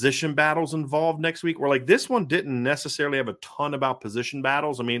about the position battles involved next week. Where like this one didn't necessarily have a ton about position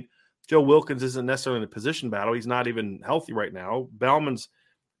battles. I mean, Joe Wilkins isn't necessarily in a position battle. He's not even healthy right now. Bellman's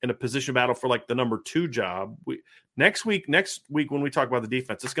in a position battle for like the number 2 job. Next week when we talk about the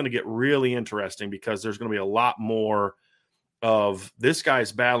defense, it's going to get really interesting because there's going to be a lot more of this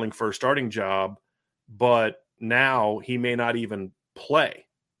guy's battling for a starting job, but now he may not even play.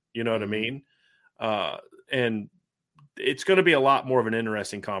 You know what I mean? And it's going to be a lot more of an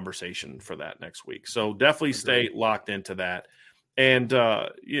interesting conversation for that next week. So definitely stay locked into that. And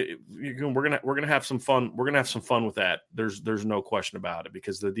we're gonna have some fun. We're gonna have some fun with that. There's no question about it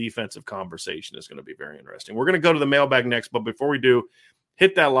because the defensive conversation is going to be very interesting. We're going to go to the mailbag next, but before we do,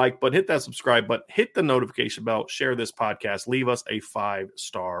 hit that like button, hit that subscribe button, hit the notification bell, share this podcast, leave us a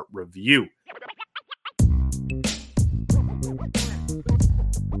 5-star review.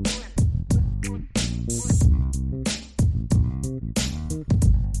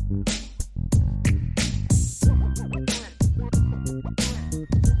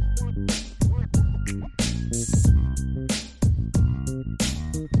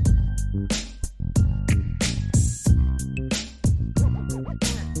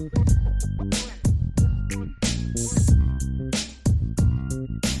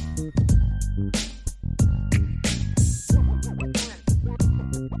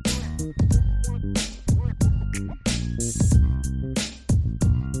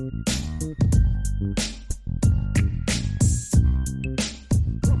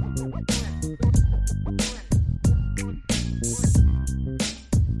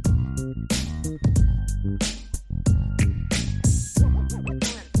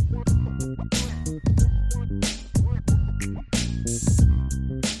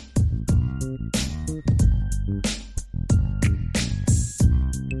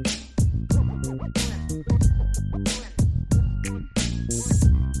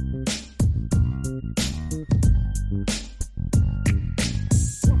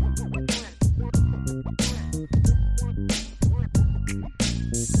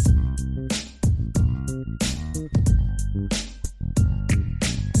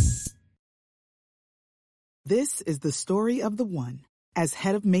 This is the story of the one. As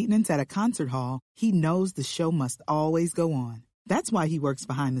head of maintenance at a concert hall, he knows the show must always go on. That's why he works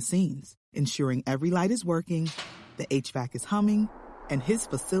behind the scenes, ensuring every light is working, the HVAC is humming, and his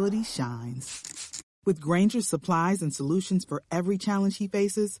facility shines. With Grainger's supplies and solutions for every challenge he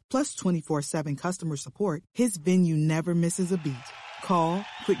faces, plus 24/7 customer support, his venue never misses a beat. Call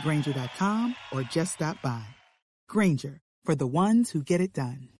quickgrainger.com or just stop by. Grainger, for the ones who get it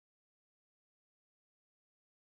done.